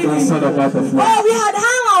were feeling. Oh, we had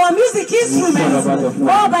hung our music instruments.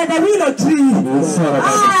 Oh, by the willow tree.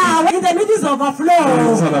 In the midst of a flow.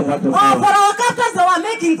 Oh, for our captors, they were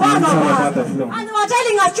making fun of us. And they were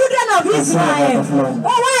telling us, children of Israel,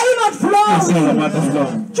 oh, why are you not flowing?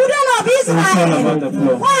 Children of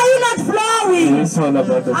Israel, why are you not flowing?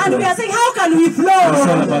 And we are saying, how can we flow?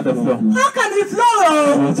 How can we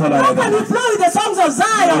flow? How can we flow with the songs of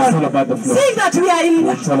Zion? Seeing that we are in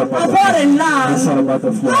a foreign land.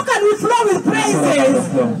 How can we flow with praises?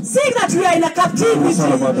 Seeing that we are in a captivity.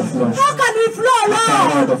 How can we flow,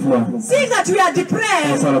 Lord? Seeing that we are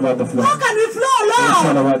depressed. How can we flow,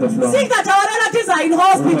 Lord? Seeing that our relatives are in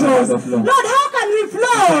hospitals. Lord, how can we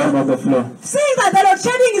flow? Seeing that the load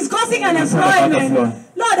shedding is causing unemployment.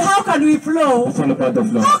 Lord, how can we flow?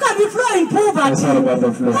 How can we flow in poverty?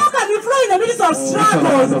 How can we flow in the midst of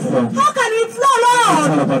struggles? How can we flow,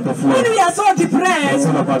 Lord, when we are so depressed?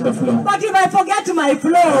 But if I forget my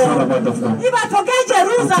flow, if I forget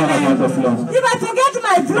Jerusalem, if I forget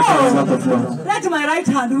my flow, let my right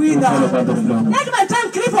hand wither. Let my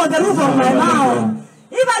tongue cleave on the roof of my mouth.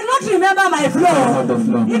 If I do not remember my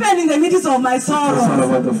flow, even in the midst of my sorrow,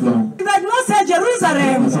 if I do not say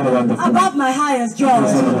Jerusalem above my highest joy,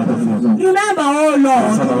 remember, oh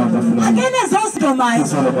Lord, against those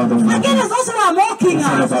domites, against those who are mocking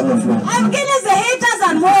us, against the haters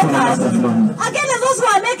and mockers, against those who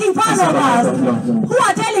are making fun of us, who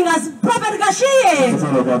are telling us, Prophet Gachie,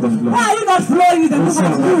 why are you not flowing with the move of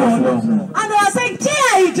God? And they are saying,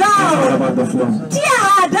 tear it down, tear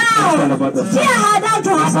her down to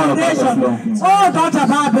her foundation. Oh, daughter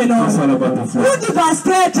Babylon, who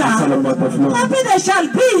devastator, happy they shall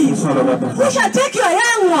be, who shall take your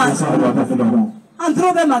young ones and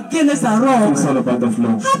throw them against the rock.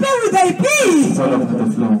 Happy will they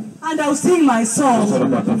be. And I'll sing my song.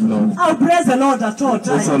 I'll praise the Lord at all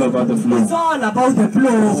times. It's all about the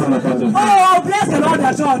flow. Oh, I'll bless the Lord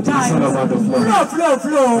at all times.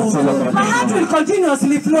 Flow. My heart will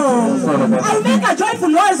continuously flow. I'll make a joyful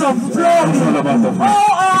noise of flowing.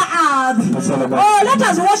 Oh, let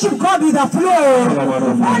us worship God with a flow.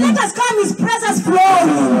 Oh, let us come His presence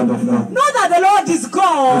flowing. Know that the Lord is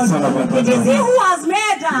God. It is He who has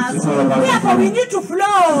made us. Therefore, we need to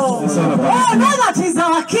flow. Oh, know that He's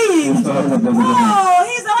our King. Oh,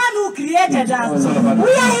 He's the one who created us.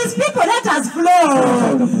 We are His people, let us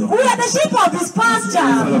flow. We are the sheep of His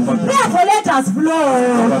pasture. Therefore, let us flow.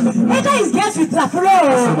 Enter His gates with a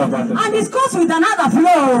flow, and His courts with another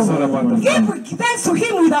flow. Give thanks to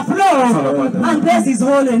Him with a flow, and bless His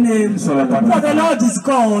holy name. For the Lord is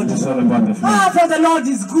God. For the Lord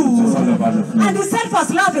is good. And His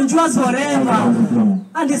steadfast love endures forever,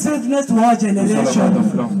 and His faithfulness to all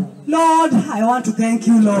generations. Lord, I want to thank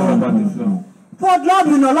you, Lord. For Lord,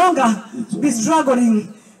 we no longer be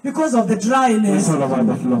struggling because of the dryness. It's all about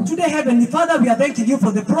the flow. Today, Heavenly Father, we are thanking you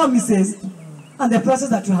for the promises and the process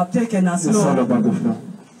that you have taken us, It's all Lord. about the flow.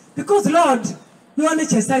 Because, Lord, you only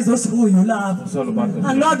chastise those who you love. It's all about the flow.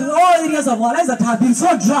 And Lord, all areas of our lives that have been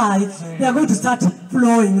so dry, they are going to start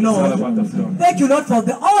flowing, It's all Lord. about the flow. Thank you, Lord, for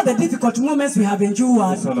all the difficult moments we have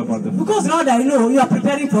endured. It's all about the flow. Because, Lord, I know you are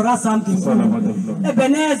preparing for us something. It's all about the flow.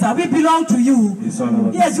 Ebenezer, we belong to you. It's all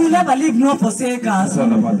about the Yes, you never leave nor forsake us. It's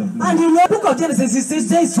all about the flow. And in the book of Genesis, it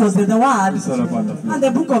says it was the word. It's all about the flow. And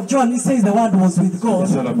the book of John, it says the word was with It's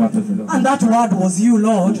God. all about the flow. And that word was you,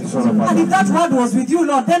 Lord. It's all about And if that word was with you,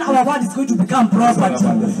 Lord, then our word is going to become property.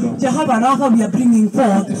 Jehovah Rapha, we are bringing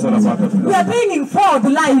forth. It's all about the We flow. are bringing forth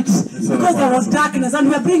light because there was darkness, and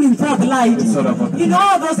we are bringing forth light It's all about the in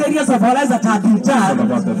all those areas of our lives that have been It's all dark.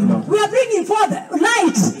 about the flow. We are bringing forth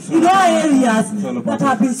light in all areas that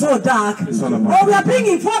have been so dark. Or we are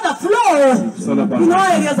bringing forth the flow in all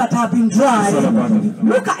areas that have been It's all dry. about the flow.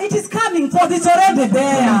 Look, it is coming forth. It's already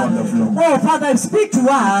there. Oh, Father, speak to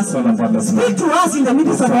us. It's all about the flow. Speak to us in the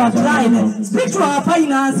midst of our dryness. Speak to our It's all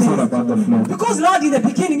finances. about the flow. Because, Lord, in the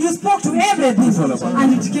beginning, you spoke to everything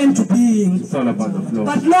and it came to being. It's all about the flow.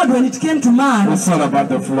 But, Lord, when it came to man, It's all about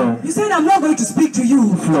the flow. you said, I'm not going to speak to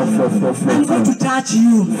you. Flow, flow, flow, flow, I'm going flow. to touch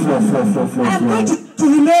you. Flow, flow, flow, flow, I'm going flow. to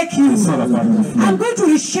remake you. It's all about the flow. I'm going to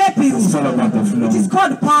reshape you. It's all about the flow. It is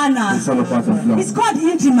called It's partner. all about the flow. It's called It's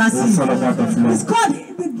intimacy. all about the flow. It's called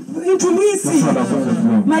It's intimacy. all about the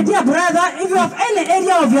flow. My dear brother, if you have any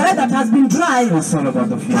area of your life that has been dry, It's all about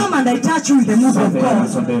the flow. come and I touch you with the move of God.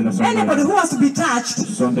 Sunday. Anybody who wants to be touched,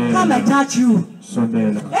 Sunday. come I touch you. Sunday.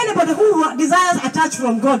 Anybody who desires a touch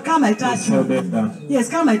from God, come I touch you. Sunday. Yes,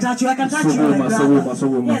 come I touch you. I can touch you, my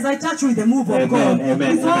brother. Yes, I touch you with the move of Amen, God.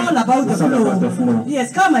 amen, It's all amen. about the It's all about the flow. flow.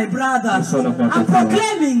 Yes, come my brother. It's all about I'm the flow.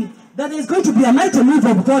 proclaiming that there's going to be a mighty move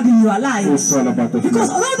of God in your life. It's all about the Because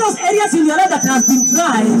flow. all those areas in your life that have been It's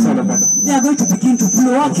dry, all about the flow. they are going to begin to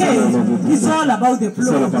flow. Okay, It's all about the flow. it's all about the flow.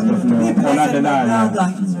 It's all about the flow. Be blessed, my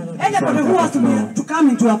brother. Anybody who wants to come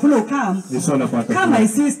into a flow, come. It's all about the Come, flow. my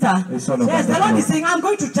sister. It's all about Yes, the the Lord flow. is saying, I'm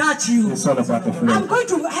going to touch you. It's all about the flow. I'm going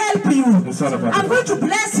to help you. It's all about I'm the going to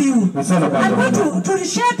bless you. It's all about I'm the going flow. to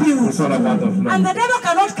reshape you. It's all about the flow. And the devil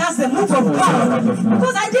cannot cast the move of God.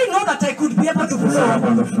 Because I didn't know that I could be able to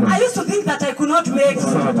flow. I used to think that I could not make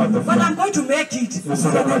it. But I'm going to make it. In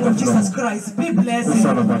the name of Jesus Christ. Be blessed. It's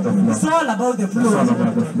all about the flow. It's all about the It's all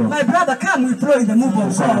about the flow. flow. My brother, come we flow in the move of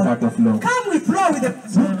It's all about the God. flow. Come we flow with the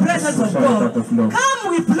presence of It's all about God. the flow. Come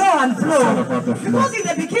we flow and It's all flow. about the flow. Because in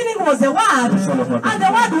the beginning was the Word. It's all about the And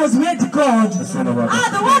the Word was made God. It's all about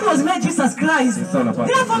the The Word was made Jesus Christ. It's all about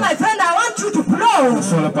the Therefore, flow. my friend, I want you to flow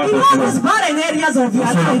It's all about in the all flow. those barren areas of your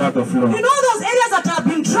It's all life. about the flow. In all those areas that have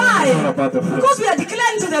been dry. It's all about the flow. Because we are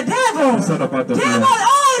declaring to the devil. It's all about the Devil,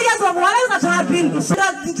 flow. all areas of our lives that have been the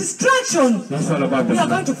distraction. It's all about the We are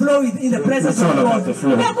flow. going to flow in the presence It's all of about God. the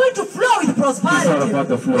flow. We are going to flow with prosperity. It's all about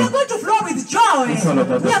the flow. We are going to flow with joy. It's all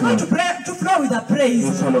about the We are going to flow. flow with the praise.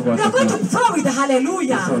 It's all about We are the going to flow. flow with the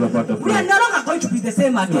hallelujah. It's all about the We are flow. no longer going to be the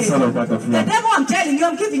same again. It's all about the flow. The devil, I'm telling you,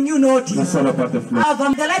 I'm giving you notice. It's all about the flow.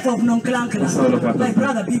 From the life of Nonklankla. It's all about the My flow.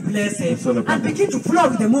 brother, be blessed. It's all about And the begin to flow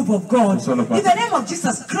with the move of God. It's all about In the name of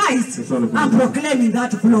Jesus Christ, It's all about I'm the flow. proclaiming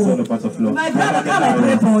that It's flow. all about the flow. My brother, come I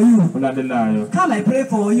pray for you. Unadeniable. Come, I pray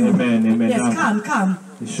for you. Amen, amen. Yes, Now, come.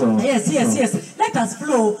 Sure. Yes. Let us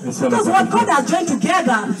flow. It's all Because about what the God flow. has joined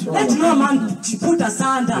together, let no man put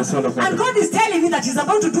asunder. It's all about And the God is telling me that He's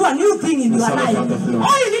about to do a new thing in It's your all life. about the flow.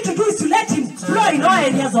 All you need to do is to let Him flow in all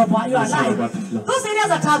areas of your It's all life. about the flow. Those areas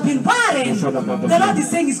that have been barren, It's all about the the flow. Lord is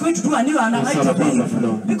saying He's going to do a new and a It's all mighty about the thing.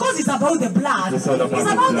 flow. Because it's about the blood. It's all about It's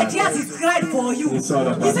the about the blood. tears He's cried for you. It's all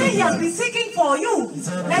about He said the He has blood. been seeking for you.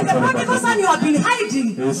 Like the all about prodigal the son you have been hiding.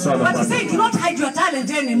 It's all But He about said, the do not hide your talent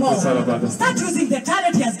anymore. It's all about the Start using the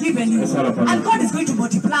talent He has given you. It's all about And the God is going to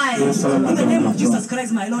multiply It's all about in the name of the Jesus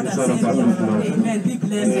Christ, my Lord and It's all about Savior. the flow. Amen. Be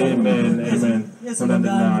blessed. Amen, Yes, amen. yes, Bogan.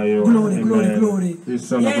 Unadeniable. Glory, glory, Amen. glory.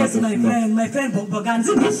 It's all Yes, about the my flow. friend Bogan.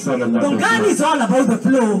 It's all about the Bogan flow. is all about the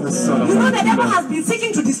flow. It's all You know about the the devil flow. has been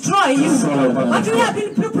seeking to destroy you. It's all about But the we flow. have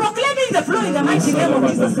been proclaiming the flow in the mighty It's all name of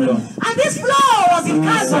about the Jesus. flow. And this flow was in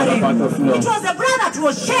It's all Calvary. about the flow. It was the blood that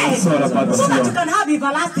was shed It's all about the so that flow. you can have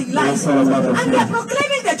everlasting life. It's all about the And we are flow.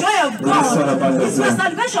 proclaiming the joy of It's all about God. the It's your flow.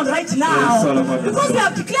 salvation right It's all now. about the Because we flow.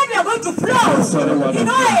 have declared we are going to flow It's all about the in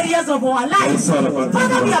all flow. areas of our lives. It's all about the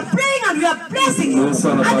Father, we flow. are praying and we are blessing you. It's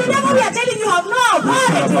all And about the the devil, flow. we are telling you have no all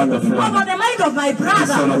authority about the flow. over the mind of my brother.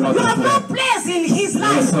 It's all about You the have no flow. place in his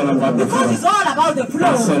life. It's all about the Because flow. it's all about the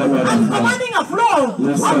flow. It's all about the I'm flow. commanding a flow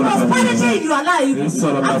It's of all about the prosperity flow. in your life. It's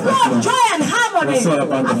all A about the flow of flow. joy and harmony. It's all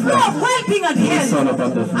about the A flow flow. of well-being and It's all health.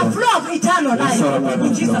 about the A flow. flow of eternal life. all about the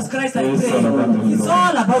In Jesus flow. Christ I It's pray. all about the It's flow.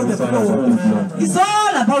 all about the It's all flow. about the flow. It's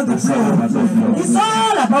all about the flow. It's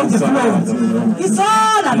all about the flow. It's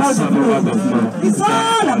all about the flow. It's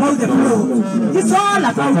all about the flow. It's all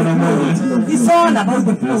about the flow. It's all about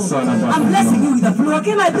the flow. I'm blessing you with the flow.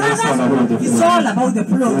 Okay, my brothers? It's all about the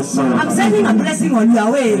flow. I'm sending a blessing on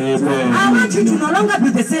your way. I want you to no longer be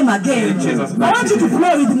the same again. I want you to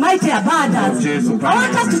flow with mighty abundance. I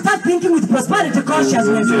want us to start thinking with prosperity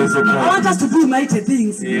consciousness. I want us to do mighty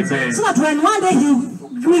things. So that when one day we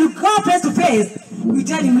will go face to face, we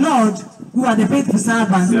tell him, Lord, you are the faithful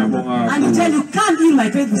servant. And you tell you, come in my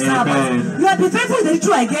faithful servant. You have been faithful in the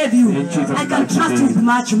true I gave you. I can trust you with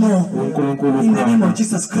much more. In the name of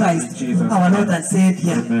Jesus Christ, our Lord and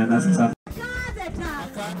Savior. In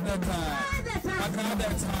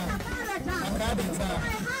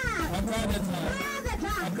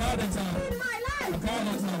my life,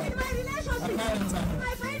 in my relationship, in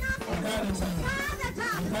my finances,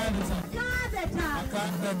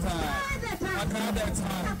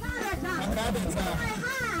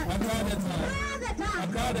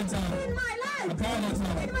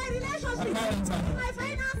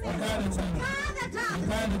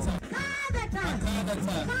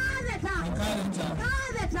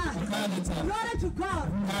 glory to God.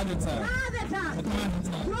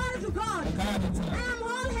 Glory to God. I am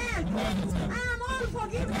all help. I am all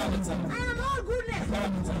forgiveness. I am all goodness.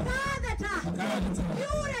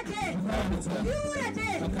 Purity.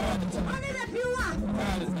 Purity. Only the pure.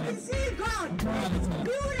 Receive God.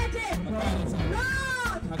 Purity.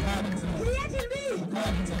 Lord. Create in me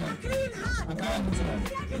a clean heart.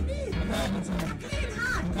 Create in me a clean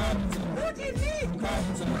heart. Put in me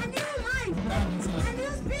a new mind. A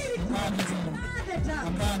new spirit.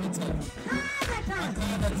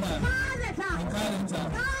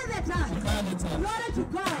 Glory to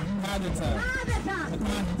God.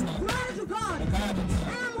 Glory to God.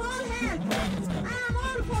 I am all help. I am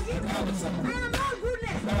all forgiveness. I am all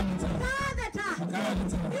goodness.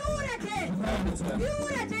 Purity.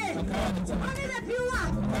 Purity. Only the pure.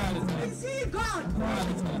 Receive God.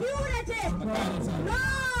 Purity.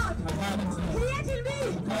 Lord. Create in me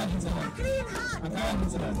a clean heart.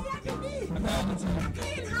 Create in me a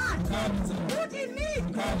clean heart. Put in me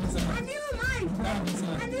a new mind.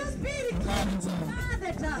 A new spirit.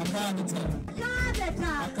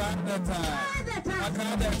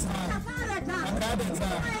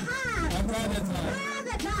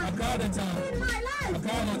 In my life,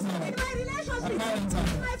 in my relationship,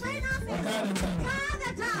 in my finances,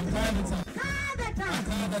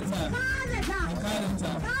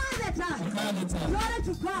 glory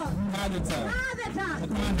to God.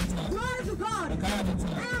 Glory to God.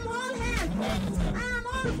 I am all help. I am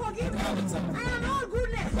all forgiveness. I am all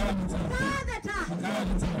goodness.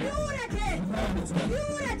 Purity.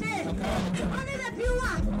 Purity. Only the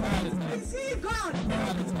pure. Receive God.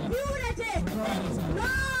 Purity.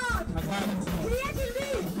 Lord. Create in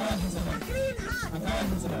me a clean heart.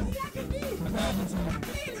 Create in me a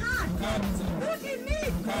clean heart. Put in me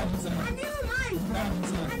a new mind.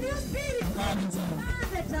 A new spirit.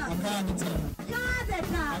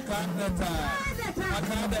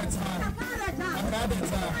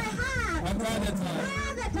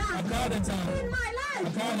 In my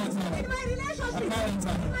life, in my relationship,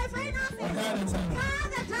 in my finances,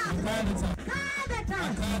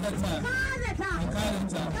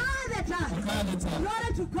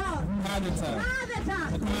 glory to God.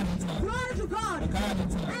 Glory to God.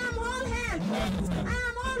 I am all help. I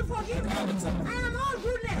am all forgiveness. I am all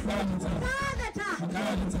goodness.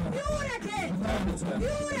 Purity.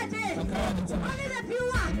 Purity. Only the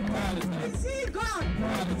pure. Receive God.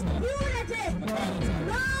 Purity.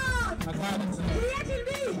 Lord. Create in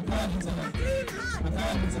me a clean heart.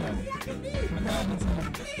 Create in me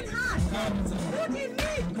a clean heart. Put in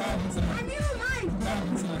me a new mind.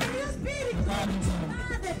 A new spirit.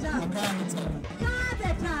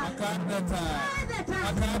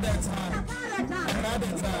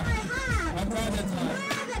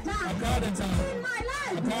 In my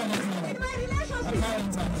life, in my relationship,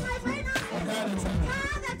 in my finances,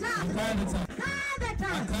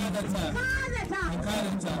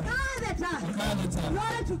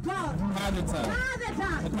 glory to God.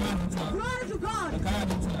 Glory to God.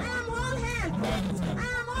 I am all help. I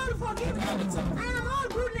am all forgiveness. I am all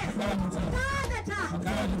goodness.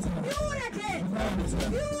 Purity.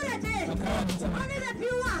 Purity. Only the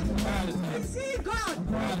pure. Receive God.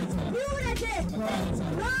 Purity.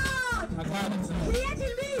 Lord. Create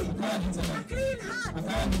in me a clean heart.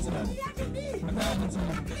 Create in me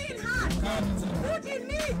a clean heart. Put in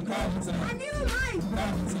me a new mind.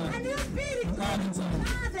 A new spirit.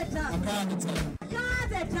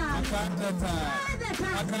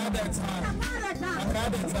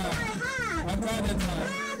 in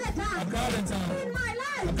my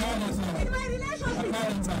life, in my relationship, in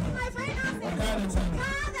my finances.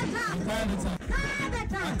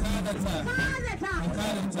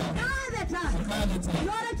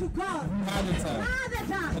 Glory to God.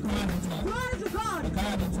 Glory to God. I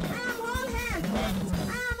am all help. I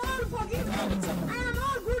am all forgiveness. I am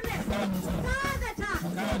all goodness.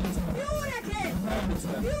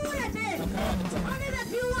 Purity. Only the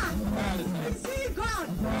pure will see God.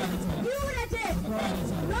 Purity.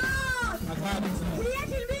 Lord,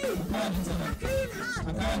 create in me a clean heart.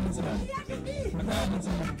 Create in me a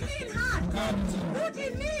clean heart. Put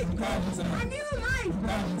in me a new mind,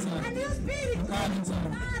 a new spirit.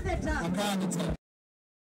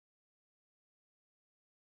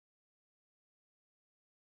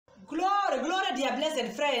 Glory, dear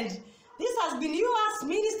blessed friend. This has been yours,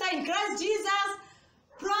 minister in Christ Jesus,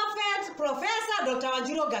 prophet, professor, Dr.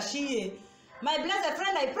 Wanjiru Gachie. My blessed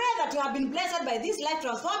friend, I pray that you have been blessed by this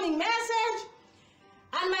life-transforming message.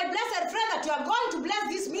 And my blessed friend, that you are going to bless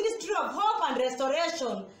this ministry of hope and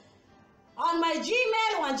restoration. On my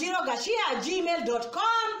Gmail,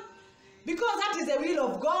 wanjirugachie@gmail.com, because that is the will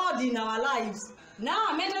of God in our lives. Now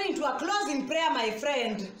I'm entering into a closing prayer, my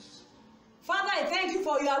friend. Father, I thank you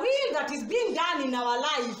for your will that is being done in our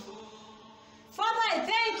life. Father, I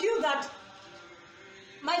thank you that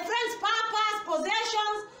my friend's purpose,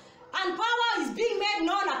 possessions, and power is being made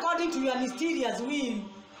known according to your mysterious will.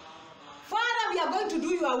 Father, we are going to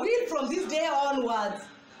do your will from this day onwards.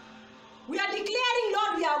 We are declaring,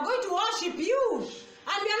 Lord, we are going to worship you,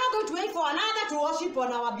 and we are not going to wait for another to worship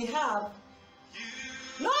on our behalf.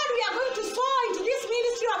 Lord, we are going to sow into this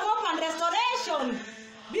ministry of hope and restoration,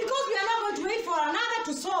 because we are not going to wait for another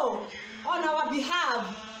to sow on our behalf.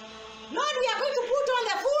 Lord, we are going to put on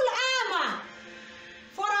the full armor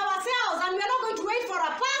for ourselves, and we are not going to wait for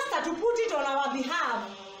a pastor to put it on our behalf.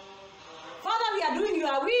 Father, we are doing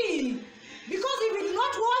your will, because if we do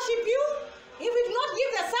not worship you, if we do not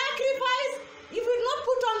give the sacrifice, if we do not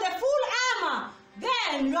put on the full armor,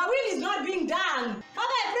 then your will is not being done.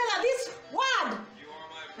 Father, I pray that this word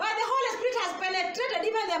by the Holy Spirit has penetrated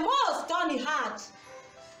even the most stony heart.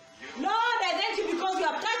 Lord, I thank you because you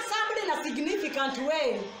have touched somebody in a significant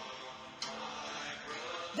way.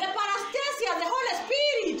 The parastasia, the Holy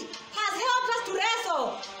Spirit, has helped us to wrestle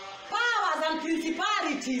powers and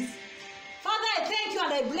principalities. Father, I thank you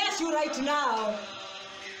and I bless you right now.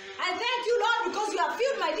 I thank you, Lord, because you have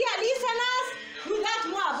filled my dear listeners with that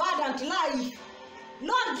more abundant life.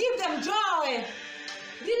 Lord, give them joy.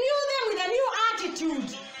 Renew them with a new attitude.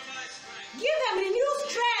 Give them renewed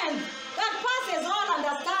strength that passes all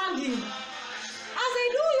understanding. As they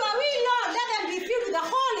do your will, Lord, let them be filled with the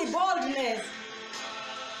holy boldness.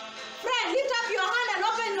 Friend, lift up your hand and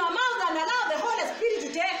open your mouth and allow the Holy Spirit to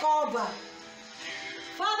take over.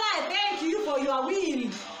 Father, I thank you for your will.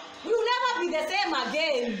 We will never be the same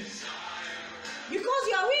again. Because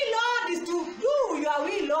your will, Lord, is to do your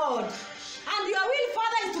will, Lord. And your will,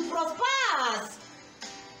 Father, is to prosper us.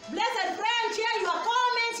 Blessed friend, share your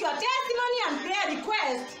comments, your testimony, and prayer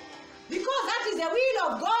requests. Because that is the will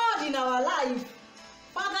of God in our life.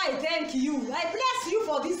 Father, I thank you. I bless you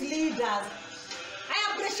for these leaders. I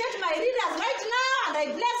appreciate my leaders right now, and I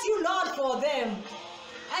bless you, Lord, for them.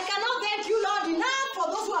 I cannot thank you, Lord, enough for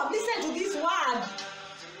those who have listened to this word.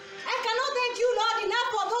 I cannot thank you, Lord, enough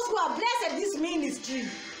for those who have blessed this ministry.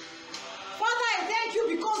 Father, I thank you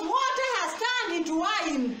because water has turned into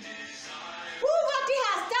wine. Poverty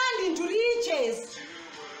has turned into riches.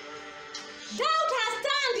 Doubt has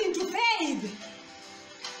turned into faith.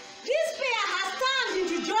 Despair has turned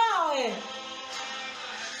into joy.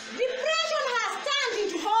 Depression has turned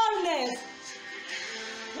into wholeness.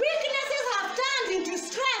 Weaknesses have turned into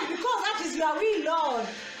strength, because that is your will, Lord.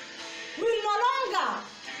 We will no longer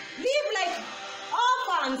live like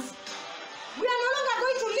orphans. We are no longer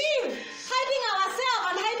going to live hiding ourselves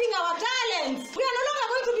and hiding our talents. We are no longer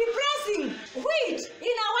going to be pressing wheat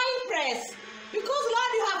in a wine press, because,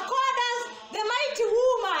 Lord, you have called us the mighty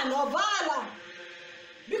woman of valor.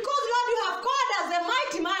 Because, Lord, you have called us the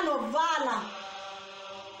mighty man of valor.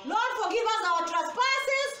 Lord, forgive us our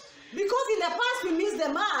trespasses, because in the past we missed the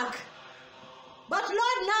mark. But,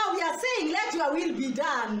 Lord, now we are saying, let your will be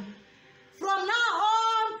done. From now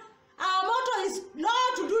on, our motto is,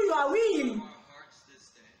 Lord, to do your will.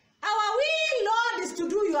 Our will, Lord, is to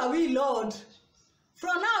do your will, Lord.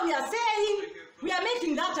 From now we are saying, we are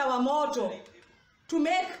making that our motto, to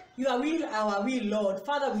make your will our will, Lord.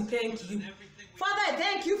 Father, we thank you. Father, I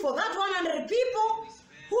thank you for that 100 people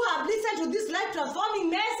who have listened to this life-transforming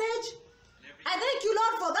message. I thank you,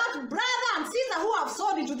 Lord, for that brother and sister who have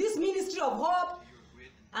sown into this ministry of hope.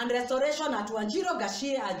 and restoration at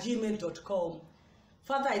wanjirugachie@gmail.com.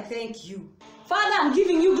 Father, I thank you. Father, I'm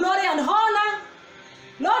giving you glory and honor.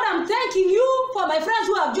 Lord, I'm thanking you for my friends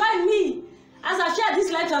who have joined me as I share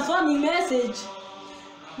this life transforming message.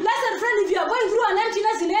 Blessed friend, if you are going through an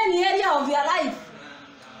emptiness in any area of your life,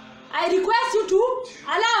 I request you to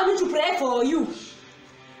allow me to pray for you.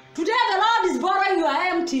 Today the Lord is borrowing your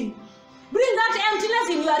empty. Bring that emptiness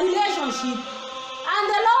in your relationship, and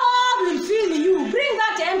the Lord will fill you. Bring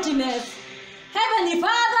that emptiness. Heavenly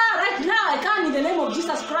Father, right now I come in the name of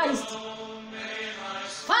Jesus Christ.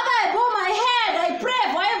 Father, I bow my head. I pray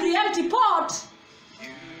for every empty pot.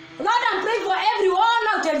 Lord, I'm praying for every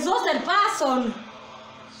worn-out, exhausted person.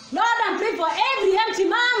 Lord, I'm praying for every empty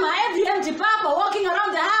mama, every empty papa walking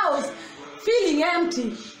around the house, feeling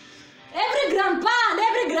empty. Every grandpa and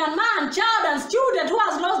every grandma, child and student who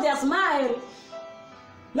has lost their smile.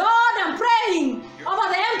 Lord, I'm praying over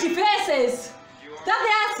the empty faces, that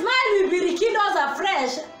their smile will be rekindled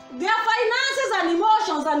afresh. Their finances and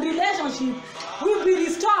emotions and relationships will be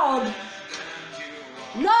restored.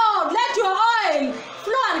 Lord, let your oil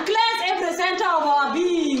flow and cleanse every center of our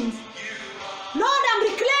beings. Lord, I'm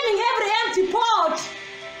reclaiming every empty pot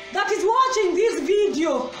that is watching this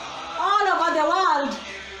video all over the world.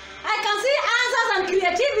 I can see answers and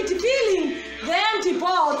creativity filling the empty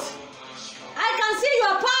pots. I can see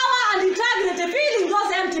your power and integrity filling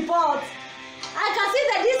those empty pots. I can see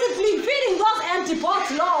the discipline filling those empty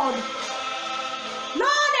pots, Lord.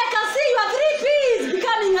 Lord, I can see your 3 P's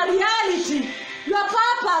becoming a reality. Your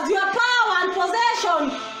purpose, your power and possession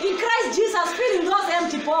in Christ Jesus filling those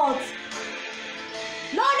empty pots.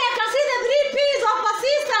 Lord, I can see the 3 P's of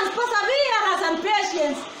persistence, perseverance and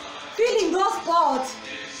patience filling those pots.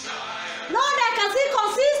 Lord, I can see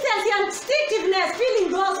consistency and stick-to-itiveness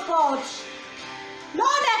filling those pots. Lord,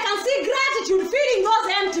 I can see gratitude filling those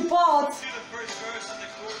empty pots.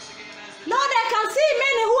 Lord, I can see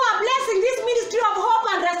many who are blessing this ministry of hope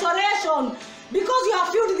and restoration because you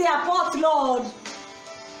have filled their pots, Lord.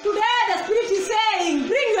 Today the Spirit is saying,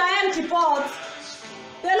 bring your empty pots.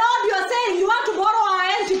 The Lord, you are saying you want to borrow our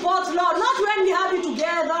empty pots, Lord, not when we have it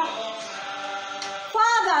together.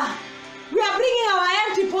 Father, we are bringing our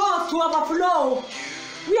empty pots to overflow.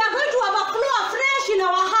 We are going to overflow afresh in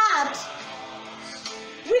our heart.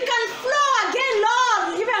 We can flow again,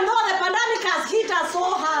 Lord, even though the pandemic has hit us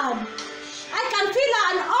so hard. I can feel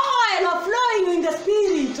an oil of flowing in the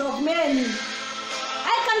spirit of many.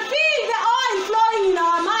 I can feel the oil flowing in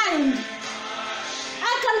our mind.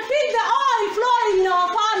 I can feel the oil flowing in our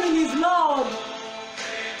families, Lord.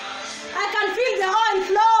 I can feel the oil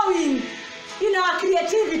flowing in our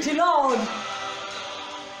creativity, Lord.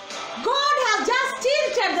 God has just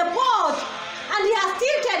tilted the pot, and He has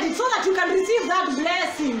tilted it so that you can receive that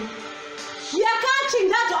blessing. We are catching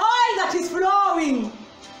that oil that is flowing.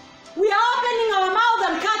 We are opening our mouth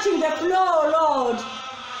and catching the flow, Lord.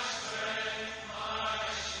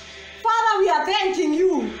 Father, we are thanking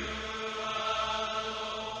you.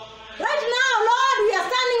 Right now, Lord, we are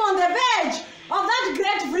standing on the verge of that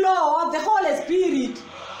great flow of the Holy Spirit,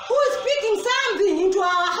 who is speaking something into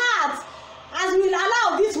our hearts as we will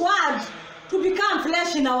allow this word to become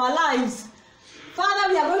flesh in our lives. Father,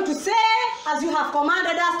 we are going to say, as you have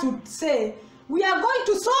commanded us to say, we are going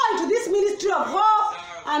to sow into this ministry of hope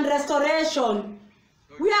and restoration.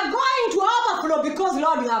 We are going to overflow because,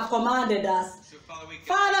 Lord, you have commanded us.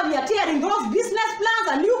 Father, we are tearing those business plans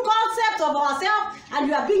and new concepts of ourselves, and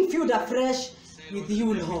we are being filled afresh with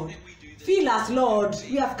you, Lord. Fill us, Lord.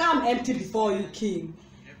 We have come empty before you, King.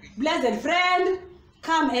 Blessed friend,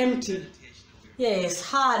 come empty. Yes,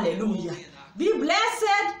 hallelujah. Be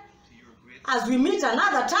blessed as we meet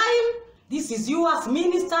another time. This is yours,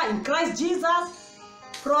 minister in Christ Jesus,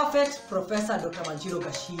 Prophet, Professor Dr. Wanjiru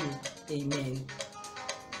Gachie. Amen.